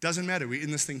 Doesn't matter. We're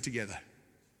in this thing together.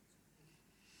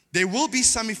 There will be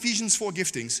some Ephesians 4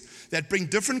 giftings that bring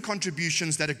different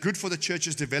contributions that are good for the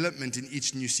church's development in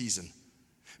each new season.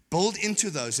 Build into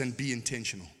those and be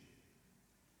intentional.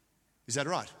 Is that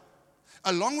right?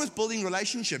 Along with building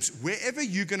relationships, wherever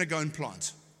you're going to go and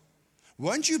plant,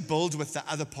 won't you build with the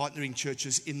other partnering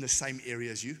churches in the same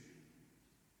area as you?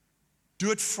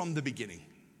 Do it from the beginning.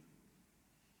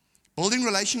 Building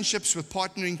relationships with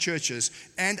partnering churches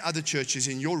and other churches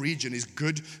in your region is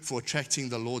good for attracting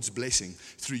the Lord's blessing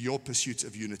through your pursuit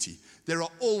of unity. There are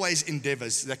always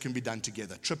endeavors that can be done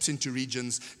together. Trips into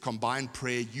regions, combined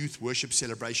prayer, youth worship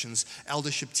celebrations,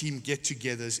 eldership team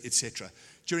get-togethers, etc.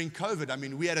 During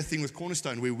COVID, we had a thing with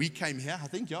Cornerstone where we came here, I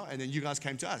think, and then you guys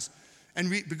came to us. And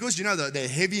because the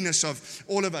heaviness of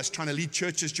all of us trying to lead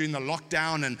churches during the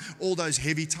lockdown and all those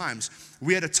heavy times,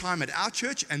 we had a time at our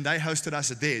church and they hosted us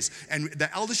at theirs. And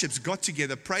the elderships got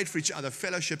together, prayed for each other,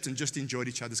 fellowshipped, and just enjoyed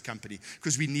each other's company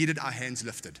because we needed our hands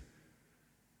lifted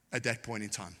at that point in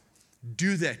time.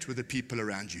 Do that with the people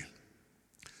around you.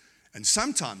 And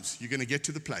sometimes you're going to get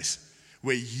to the place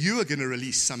where you are going to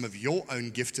release some of your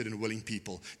own gifted and willing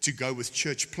people to go with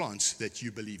church plants that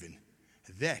you believe in.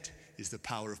 That is the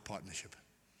power of partnership.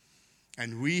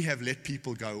 And we have let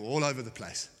people go all over the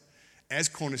place, as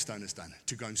Cornerstone has done,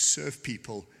 to go and serve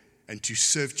people and to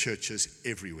serve churches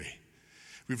everywhere.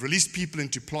 We've released people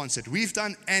into plants that we've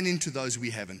done and into those we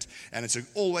haven't. And it's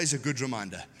always a good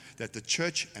reminder that the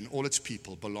church and all its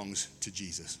people belongs to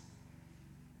Jesus.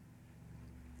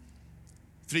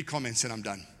 3 comments and I'm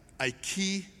done. A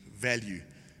key value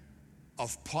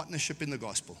of partnership in the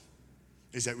gospel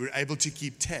is that we're able to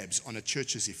keep tabs on a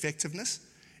church's effectiveness,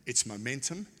 its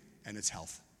momentum, and its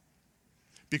health.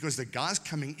 Because the guys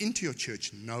coming into your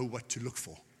church know what to look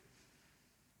for.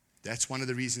 That's one of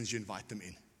the reasons you invite them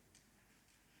in.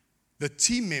 The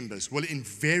team members will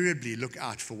invariably look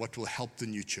out for what will help the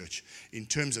new church in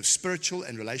terms of spiritual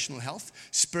and relational health,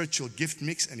 spiritual gift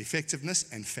mix and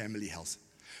effectiveness, and family health.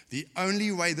 The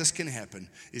only way this can happen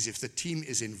is if the team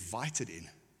is invited in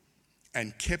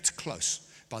and kept close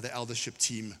by the eldership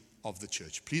team of the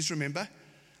church. Please remember,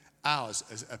 ours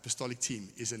as apostolic team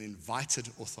is an invited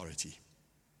authority,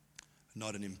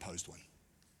 not an imposed one.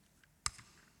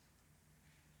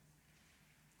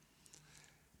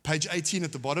 Page 18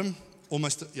 at the bottom,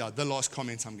 the last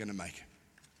comment I'm going to make.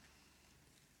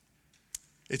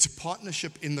 It's a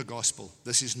partnership in the gospel.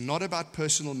 This is not about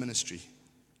personal ministry.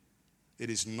 It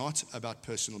is not about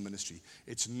personal ministry.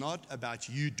 It's not about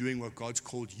you doing what God's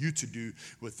called you to do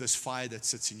with this fire that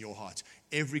sits in your heart.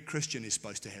 Every Christian is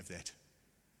supposed to have that.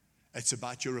 It's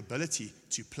about your ability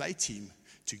to play team,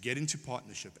 to get into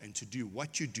partnership, and to do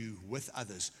what you do with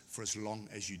others for as long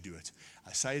as you do it.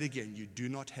 I say it again, you do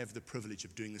not have the privilege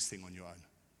of doing this thing on your own.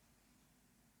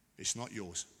 It's not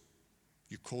yours.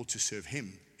 You're called to serve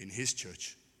Him in His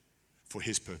church for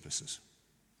His purposes.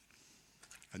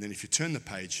 And then if you turn the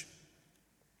page,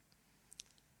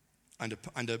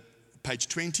 under page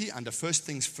 20, under first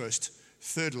things first,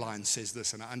 third line says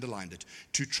this, and I underlined it: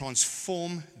 to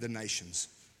transform the nations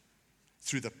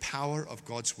through the power of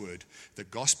God's word, the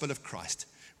gospel of Christ,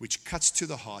 which cuts to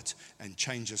the heart and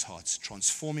changes hearts,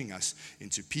 transforming us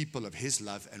into people of His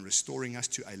love and restoring us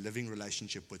to a living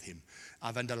relationship with Him.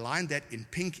 I've underlined that in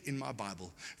pink in my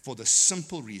Bible for the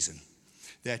simple reason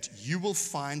that you will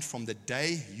find from the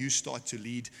day you start to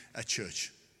lead a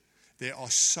church, there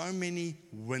are so many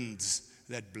winds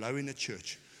that blow in a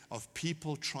church of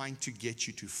people trying to get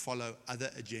you to follow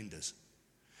other agendas.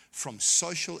 From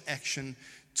social action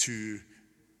to,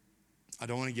 I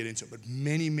don't want to get into it, but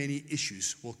many, many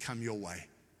issues will come your way.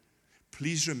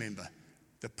 Please remember,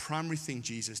 the primary thing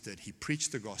Jesus did, He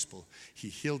preached the gospel, He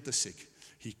healed the sick,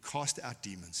 He cast out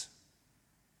demons.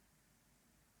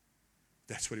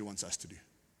 That's what He wants us to do.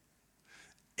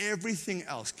 Everything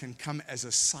else can come as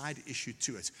a side issue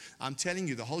to it. I'm telling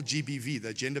you, the whole GBV,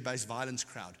 the gender-based violence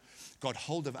crowd, got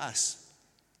hold of us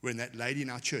when that lady in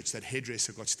our church, that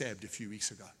hairdresser, got stabbed a few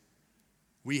weeks ago.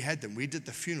 We had them. We did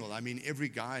the funeral. every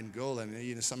guy and girl,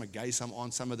 and some are gay, some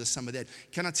aren't, some of this, some of that.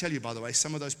 Can I tell you, by the way,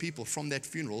 some of those people from that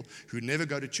funeral who never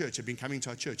go to church have been coming to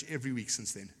our church every week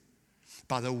since then.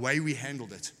 By the way we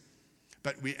handled it.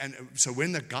 So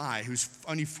when the guy, who's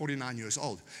only 49 years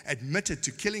old, admitted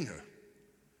to killing her,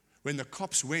 when the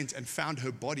cops went and found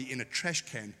her body in a trash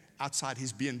can outside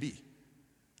his B&B.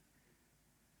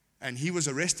 And he was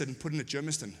arrested and put in at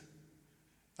Germiston,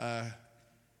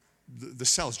 the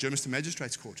cells, Germiston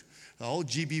Magistrates Court. The whole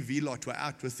GBV lot were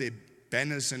out with their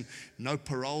banners and no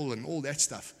parole and all that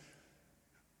stuff.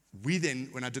 We then,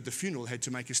 when I did the funeral, had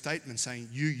to make a statement saying,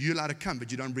 you're allowed to come,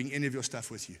 but you don't bring any of your stuff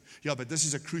with you. Yeah, but this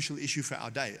is a crucial issue for our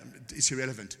day. It's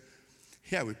irrelevant.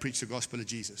 Here we preach the gospel of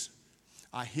Jesus.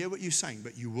 I hear what you're saying,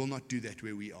 but you will not do that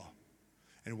where we are.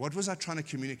 And what was I trying to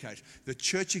communicate? The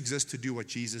church exists to do what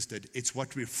Jesus did. It's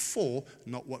what we're for,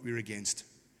 not what we're against.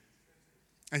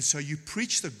 And so you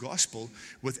preach the gospel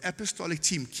with apostolic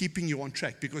team keeping you on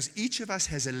track, because each of us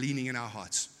has a leaning in our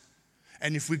hearts.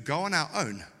 And if we go on our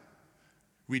own,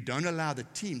 we don't allow the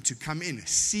team to come in,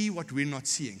 see what we're not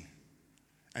seeing,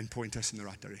 and point us in the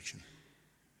right direction.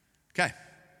 Okay,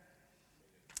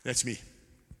 that's me.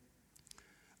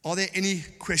 Are there any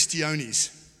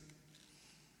questiones?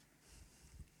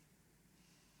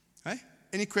 Hey?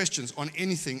 Any questions on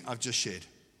anything I've just shared?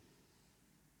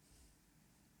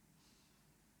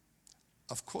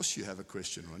 Of course you have a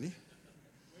question, Ronnie.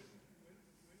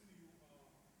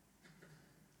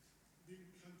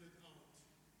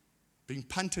 Being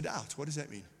punted out, what does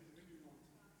that mean?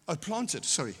 Oh, planted,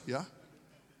 sorry, yeah?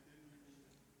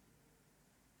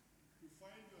 You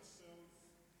find yourself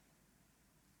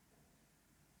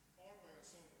all by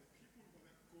yourself. The people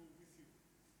that go with you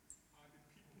are the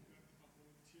people that are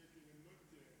volunteered and not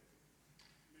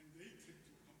mandated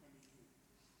to accompany you.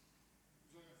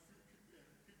 So a few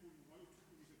people who want to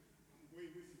say, I'm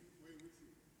going with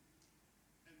you.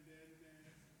 And then they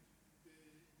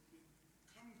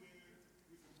come there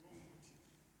with a wrong motive.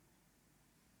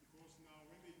 Because now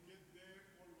when they get there,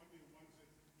 all what they want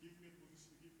is, give me a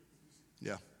position.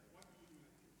 Yeah. What do you do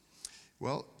then?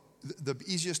 Well, the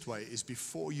easiest way is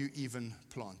before you even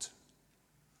plant,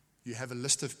 you have a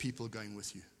list of people going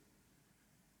with you.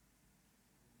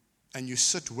 And you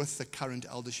sit with the current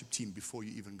eldership team before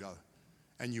you even go.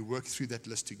 And you work through that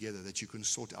list together that you can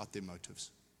sort out their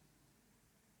motives.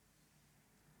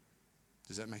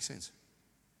 Does that make sense?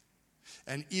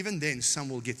 And even then, some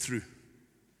will get through.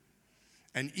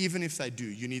 And even if they do,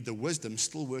 you need the wisdom,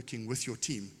 still working with your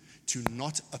team, to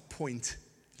not appoint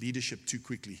leadership too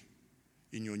quickly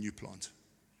in your new plant.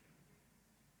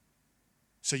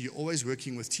 So you're always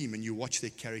working with team and you watch their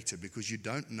character, because you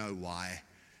don't know why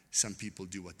some people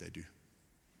do what they do.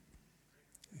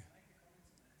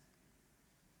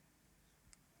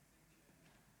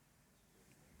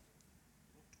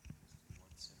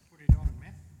 Put it on,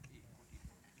 man.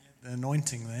 The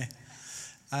anointing there.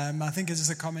 I think it's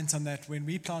just a comment on that. When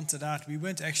we planted out, we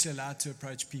weren't actually allowed to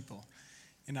approach people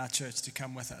in our church to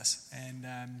come with us. And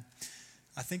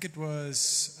I think it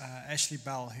was Ashley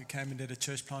Bell who came and did a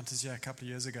church planters year a couple of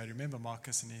years ago. Remember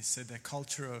Marcus? And he said the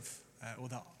culture of,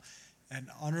 an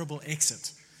honorable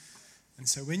exit. And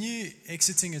so when you're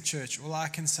exiting a church, all I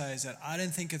can say is that I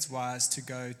don't think it's wise to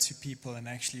go to people and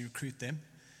actually recruit them.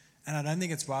 And I don't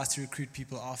think it's wise to recruit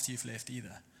people after you've left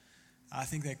either. I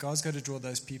think that God's got to draw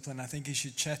those people, and I think you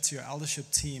should chat to your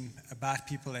eldership team about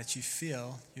people that you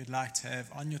feel you'd like to have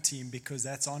on your team, because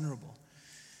that's honorable.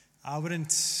 I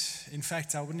wouldn't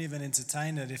even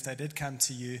entertain it if they did come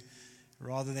to you,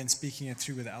 rather than speaking it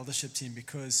through with the eldership team,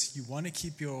 because you want to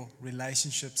keep your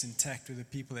relationships intact with the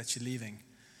people that you're leaving.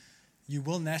 You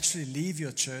will naturally leave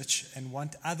your church and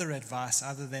want other advice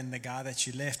other than the guy that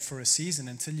you left for a season,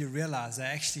 until you realize they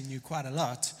actually knew quite a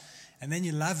lot, and then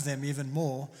you love them even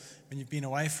more when you've been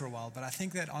away for a while. But I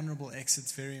think that honorable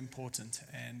exit's very important,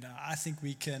 and I think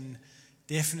we can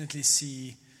definitely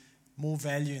see more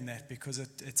value in that, because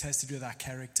it has to do with our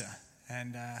character.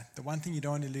 And the one thing you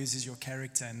don't want to lose is your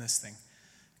character in this thing,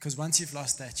 because once you've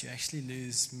lost that, you actually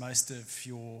lose most of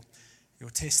your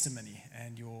testimony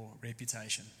and your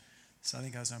reputation. So I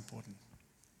think those are important.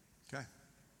 Okay.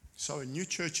 So a new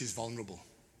church is vulnerable.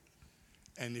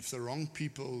 And if the wrong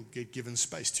people get given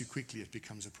space too quickly, it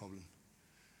becomes a problem.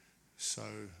 So,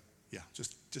 yeah,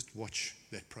 just watch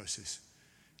that process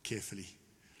carefully.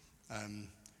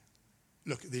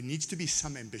 Look, there needs to be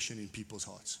some ambition in people's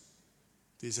hearts.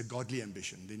 There's a godly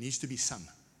ambition. There needs to be some,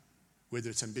 whether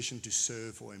it's ambition to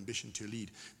serve or ambition to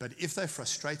lead. But if they're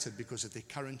frustrated because at their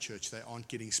current church they aren't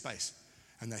getting space,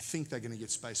 and they think they're going to get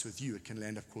space with you, it can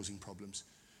end up causing problems.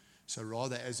 So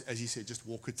rather, as he said, just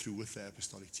walk it through with the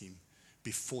apostolic team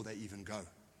before they even go.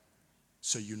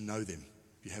 So you know them.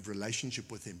 You have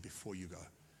relationship with them before you go.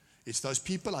 It's those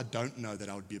people I don't know that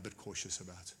I would be a bit cautious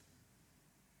about.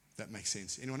 That makes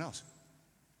sense. Anyone else?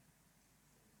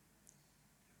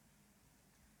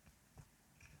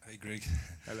 Hey, Greg.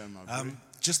 Hello, my boy.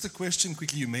 Just a question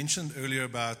quickly. You mentioned earlier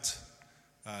about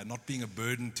not being a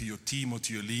burden to your team or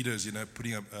to your leaders,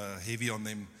 putting heavy on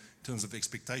them in terms of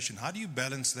expectation. How do you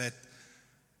balance that,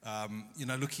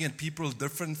 looking at people at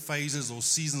different phases or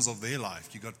seasons of their life?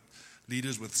 You got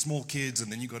leaders with small kids,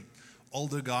 and then you got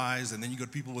older guys, and then you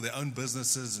got people with their own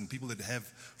businesses and people that have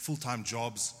full-time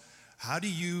jobs. How do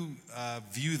you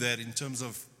view that in terms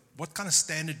of what kind of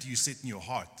standard do you set in your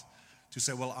heart to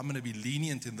say, well, I'm going to be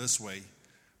lenient in this way,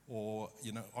 or,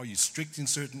 are you strict in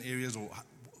certain areas, or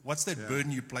what's that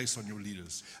burden you place on your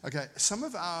leaders? Okay,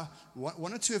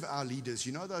 one or two of our leaders,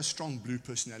 you know those strong blue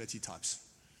personality types?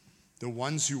 The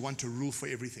ones who want to rule for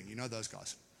everything, you know those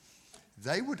guys?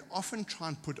 They would often try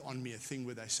and put on me a thing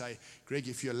where they say, Greg,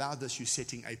 if you allow this, you're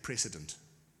setting a precedent.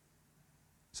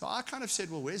 So I kind of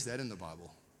said, well, where's that in the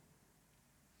Bible?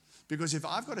 Because if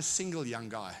I've got a single young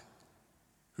guy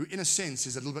who in a sense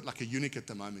is a little bit like a eunuch at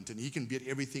the moment, and he can be at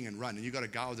everything and run, and you've got a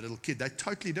guy with a little kid, they're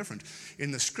totally different. In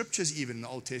the scriptures, even in the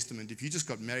Old Testament, if you just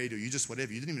got married or you just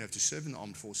whatever, you didn't even have to serve in the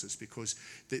armed forces because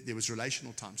there was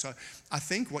relational time. So I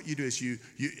think what you do is you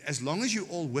as long as you're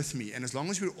all with me, and as long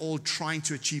as we're all trying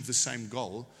to achieve the same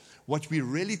goal, what we're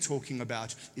really talking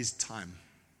about is time.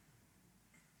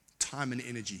 Time and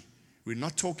energy. We're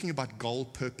not talking about goal,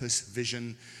 purpose,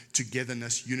 vision,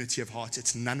 togetherness, unity of hearts.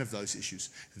 It's none of those issues.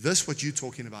 This, what you're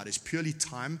talking about, is purely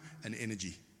time and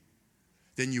energy.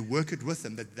 Then you work it with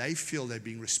them that they feel they're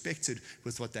being respected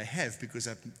with what they have because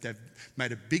they've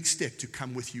made a big step to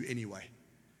come with you anyway.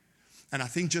 And I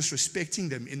think just respecting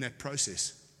them in that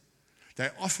process, they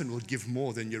often will give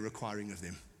more than you're requiring of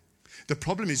them. The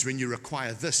problem is when you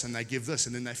require this and they give this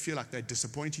and then they feel like they're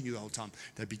disappointing you the whole time,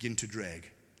 they begin to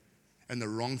drag. And the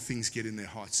wrong things get in their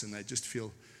hearts, and they just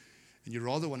feel, and you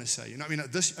rather want to say,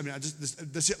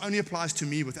 this only applies to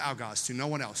me with our guys, to no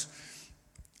one else.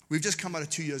 We've just come out of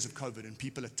 2 years of COVID, and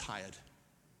people are tired.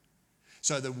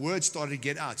 So the word started to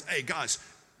get out. Hey guys,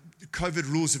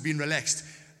 COVID rules have been relaxed.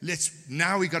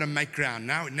 Now we got to make ground.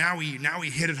 Now we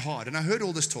hit it hard. And I heard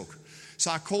all this talk. So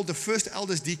I called the first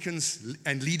elders, deacons,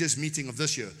 and leaders meeting of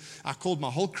this year. I called my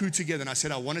whole crew together and I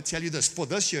said, I want to tell you this. For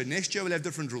this year, next year we'll have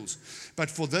different rules. But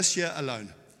for this year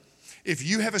alone, if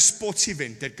you have a sports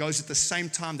event that goes at the same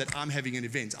time that I'm having an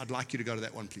event, I'd like you to go to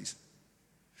that one, please.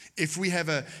 If we have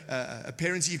a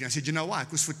parents' evening, I said, you know why?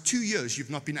 Because for 2 years, you've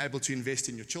not been able to invest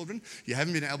in your children. You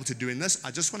haven't been able to do in this.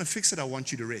 I just want to fix it. I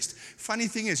want you to rest. Funny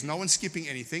thing is, no one's skipping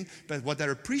anything. But what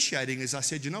they're appreciating is I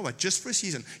said, you know what? Just for a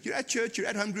season, you're at church, you're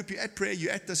at home group, you're at prayer,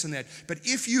 you're at this and that. But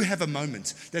if you have a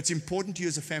moment that's important to you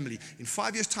as a family, in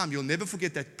 5 years' time, you'll never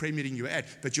forget that prayer meeting you were at,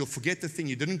 but you'll forget the thing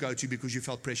you didn't go to because you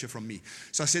felt pressure from me.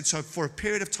 So I said, so for a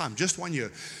period of time, just 1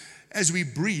 year, as we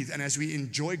breathe and as we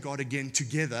enjoy God again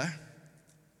together,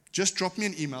 just drop me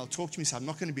an email, talk to me, say, I'm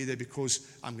not going to be there because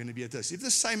I'm going to be at this. If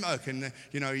the same oak and,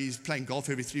 he's playing golf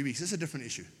every 3 weeks, that's a different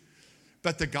issue.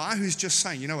 But the guy who's just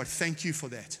saying, you know what, thank you for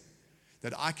that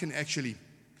I can actually,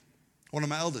 one of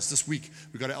my elders this week,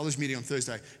 we got an elders meeting on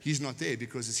Thursday. He's not there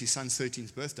because it's his son's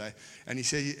 13th birthday. And he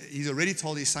said, he's already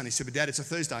told his son, he said, but Dad, it's a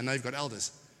Thursday, I know you've got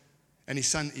elders. And he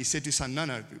said to his son, no,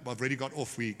 I've already got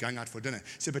off, we're going out for dinner.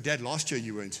 He said, but Dad, last year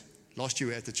you weren't. Last year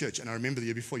we were at the church. And I remember the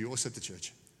year before you were also at the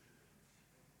church.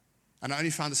 And I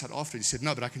only found this out after. He said,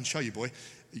 no, but I can show you, boy.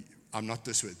 I'm not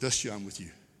this way. This year I'm with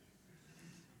you.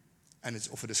 And it's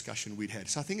off a discussion we'd had.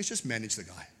 So I think it's just manage the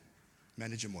guy.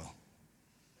 Manage him well.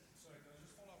 Sorry, can I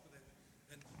just follow up with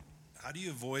that? And how do you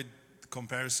avoid the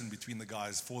comparison between the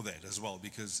guys for that as well?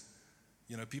 Because,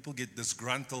 people get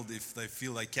disgruntled if they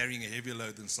feel they're carrying a heavier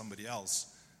load than somebody else.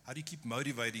 How do you keep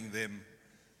motivating them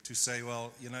to say,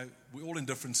 well, we're all in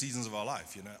different seasons of our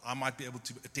life. I might be able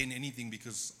to attend anything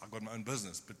because I've got my own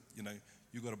business, but,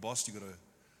 you've got a boss you've got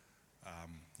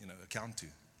to, account to.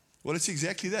 Well, it's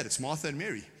exactly that. It's Martha and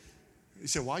Mary. You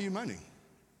say, why are you moaning?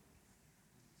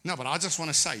 No, but I just want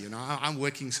to say, I'm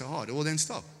working so hard. Well, then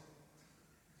stop.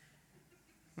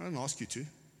 I don't ask you to.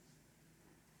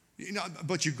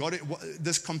 But you got it.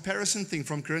 This comparison thing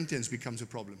from Corinthians becomes a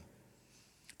problem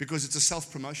because it's a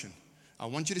self-promotion. I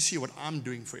want you to see what I'm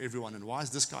doing for everyone, and why is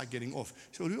this guy getting off?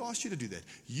 So who asked you to do that?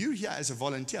 You here as a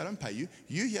volunteer, I don't pay you.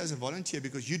 You here as a volunteer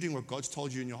because you're doing what God's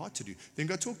told you in your heart to do. Then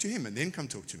go talk to him and then come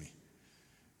talk to me.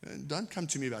 Don't come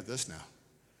to me about this now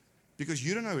because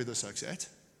you don't know where this oak's at.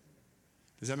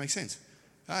 Does that make sense?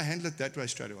 I handle it that way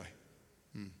straight away.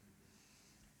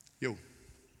 Yo.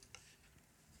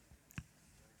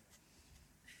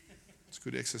 It's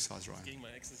good exercise, Ryan. Getting my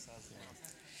exercise now.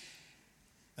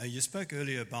 You spoke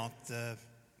earlier about now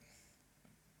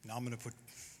I'm going to put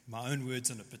my own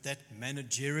words on it, but that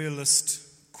managerialist,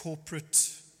 corporate,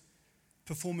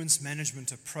 performance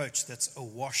management approach that's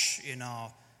awash in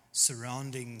our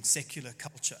surrounding secular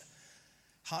culture.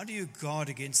 How do you guard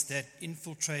against that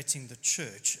infiltrating the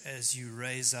church as you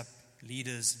raise up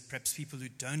leaders, perhaps people who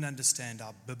don't understand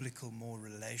our biblical, more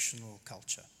relational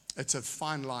culture? It's a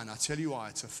fine line. I'll tell you why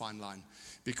it's a fine line.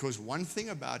 Because one thing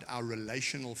about our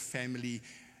relational family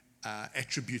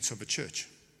attributes of a church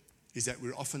is that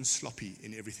we're often sloppy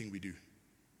in everything we do.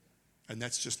 And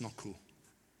that's just not cool.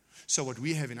 So what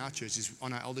we have in our church is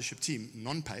on our eldership team,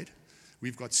 non-paid,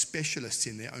 we've got specialists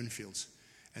in their own fields.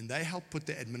 And they help put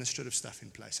the administrative stuff in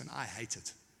place. And I hate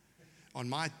it. On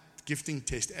my gifting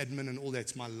test, admin and all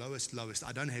that's my lowest.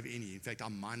 I don't have any. In fact,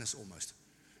 I'm minus almost.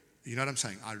 You know what I'm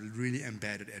saying? I really am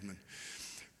bad at admin.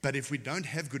 But if we don't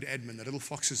have good admin, the little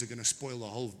foxes are going to spoil the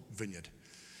whole vineyard.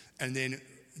 And then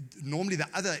normally the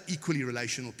other equally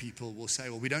relational people will say,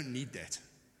 well, we don't need that.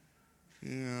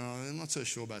 I'm not so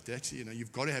sure about that.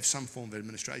 You've got to have some form of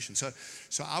administration. So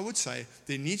I would say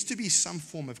there needs to be some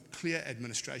form of clear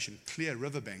administration, clear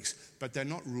riverbanks, but they're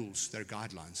not rules, they're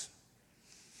guidelines.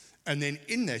 And then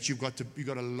in that, you've got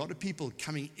a lot of people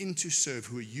coming in to serve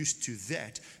who are used to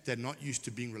that. They're not used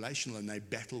to being relational, and they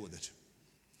battle with it.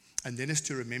 And then is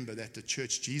to remember that the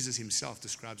church, Jesus himself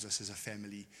describes us as a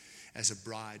family, as a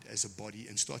bride, as a body,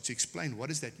 and start to explain what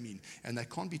does that mean. And they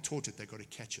can't be taught it, they've got to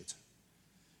catch it.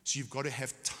 So you've got to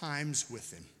have times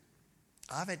with them.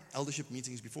 I've had eldership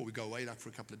meetings before. We go away for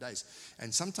a couple of days.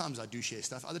 And sometimes I do share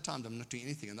stuff. Other times I'm not doing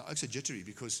anything. And the oaks are jittery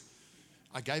because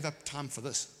I gave up time for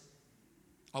this.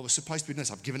 I was supposed to be doing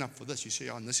this. I've given up for this. You say,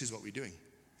 and this is what we're doing.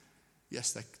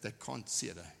 Yes, they can't see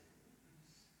it.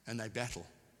 And they battle.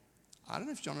 I don't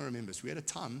know if John remembers. We had a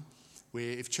time where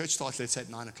if church starts, let's say at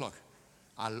 9 o'clock,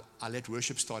 I let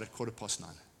worship start at 9:15.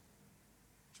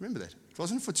 Do you remember that? It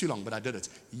wasn't for too long, but I did it.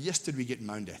 Yes, did we get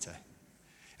moaned at,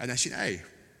 And they said, hey,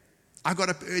 I got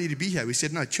up early to be here. We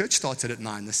said, no, church started at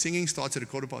 9. The singing started at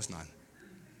 9:15.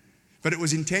 But it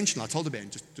was intentional. I told the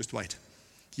band, just wait.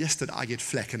 Yes, did I get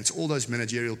flack? And it's all those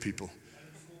managerial people.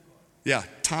 Yeah,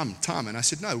 time. And I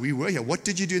said, no, we were here. What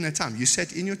did you do in that time? You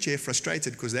sat in your chair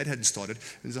frustrated because that hadn't started.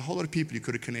 And there's a whole lot of people you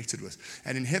could have connected with.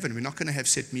 And in heaven, we're not going to have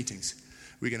set meetings.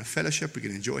 We're going to fellowship. We're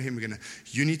going to enjoy him.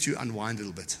 You need to unwind a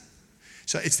little bit.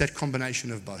 So it's that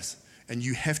combination of both. And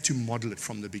you have to model it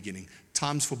from the beginning.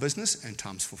 Times for business and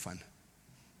times for fun.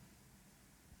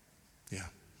 Yeah.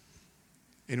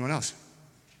 Anyone else?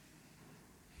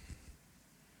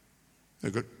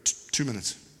 We've got 2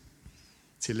 minutes.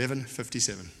 It's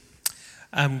 11:57.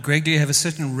 Greg, do you have a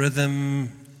certain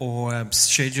rhythm or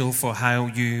schedule for how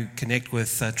you connect with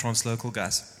translocal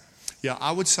guys? Yeah,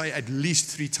 I would say at least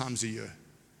 3 times a year.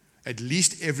 At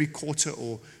least every quarter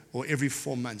or every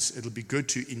 4 months. It'll be good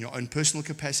to, in your own personal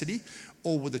capacity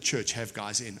or with the church, have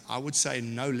guys in. I would say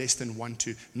no less than 1,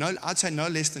 2. I'd say no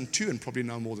less than 2 and probably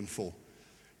no more than 4.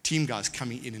 Team guys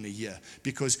coming in a year.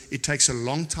 Because it takes a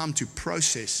long time to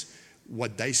process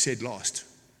what they said last.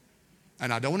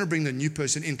 And I don't want to bring the new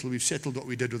person in until we've settled what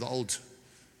we did with the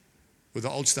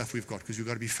old stuff we've got, because we've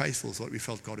got to be faithful to what we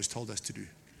felt God has told us to do.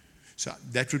 So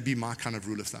that would be my kind of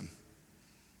rule of thumb.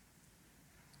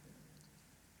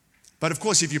 But of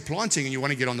course, if you're planting and you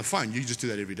want to get on the phone, you just do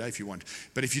that every day if you want.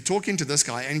 But if you're talking to this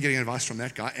guy and getting advice from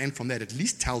that guy and from that, at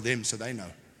least tell them so they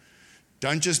know.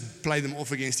 Don't just play them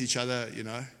off against each other,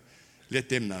 Let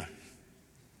them know.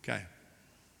 Okay.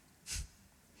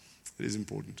 It is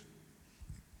important.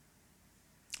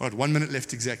 All right, 1 minute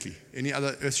left exactly. Any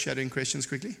other earth-shattering questions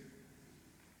quickly?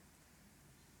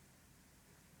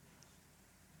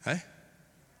 Hey?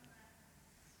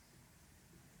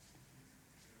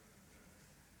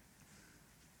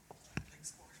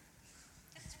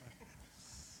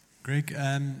 Greg,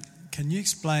 can you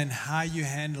explain how you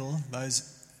handle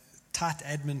those tight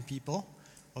admin people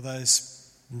or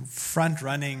those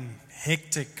front-running,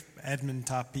 hectic admin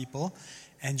type people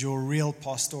and your real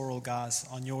pastoral guys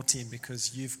on your team,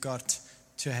 because you've got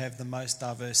to have the most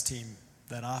diverse team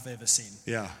that I've ever seen.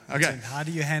 Yeah, okay. So how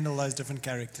do you handle those different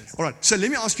characters? All right, so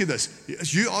let me ask you this.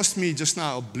 You asked me just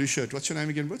now, blue shirt, what's your name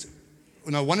again, Butch?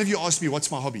 No, one of you asked me, what's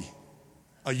my hobby?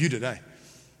 Oh, you did,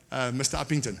 Mr.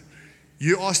 Uppington.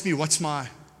 You asked me, what's my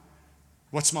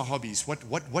hobbies?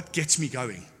 What gets me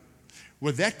going?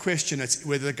 With that question, it's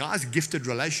whether the guy's gifted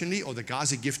relationally or the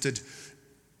guys are gifted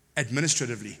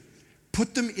administratively.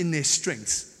 Put them in their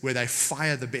strengths where they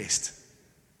fire the best.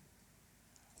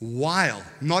 While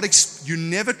you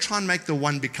never try and make the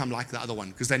one become like the other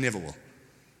one, because they never will.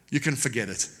 You can forget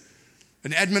it.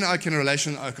 An admin oak and a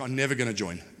relational oak are never going to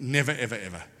join. Never, ever,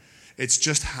 ever. It's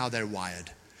just how they're wired.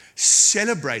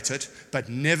 Celebrate it, but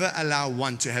never allow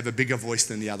one to have a bigger voice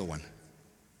than the other one.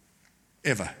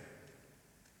 Ever.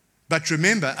 But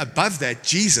remember, above that,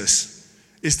 Jesus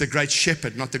is the great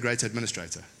shepherd, not the great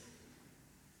administrator.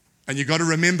 And you've got to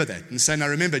remember that and say, now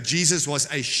remember, Jesus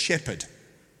was a shepherd.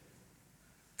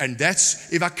 And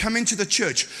that's, if I come into the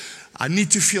church, I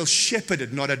need to feel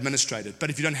shepherded, not administrated.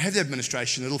 But if you don't have the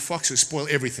administration, little foxes spoil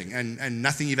everything and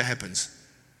nothing ever happens.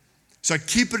 So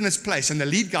keep it in its place. And the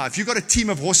lead guy, if you've got a team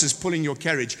of horses pulling your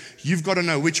carriage, you've got to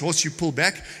know which horse you pull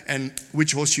back and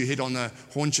which horse you hit on the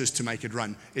haunches to make it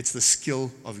run. It's the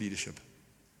skill of leadership.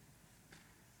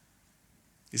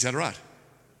 Is that right?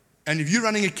 And if you're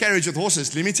running a carriage with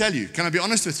horses, let me tell you, can I be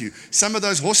honest with you? Some of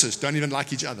those horses don't even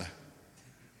like each other.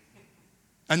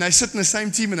 And they sit in the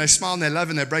same team and they smile and they love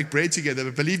and they break bread together.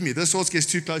 But believe me, this horse gets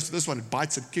too close to this one. It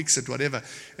bites it, kicks it, whatever.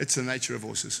 It's the nature of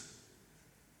horses.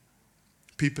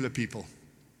 People are people.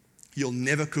 You'll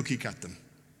never cookie cut them.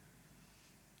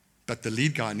 But the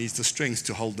lead guy needs the strength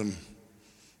to hold them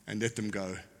and let them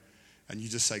go. And you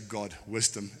just say, God,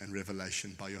 wisdom and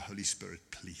revelation by your Holy Spirit,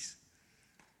 please.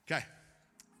 Okay,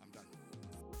 I'm done.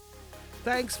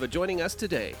 Thanks for joining us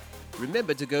today.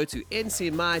 Remember to go to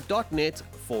ncmi.net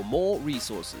for more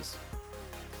resources.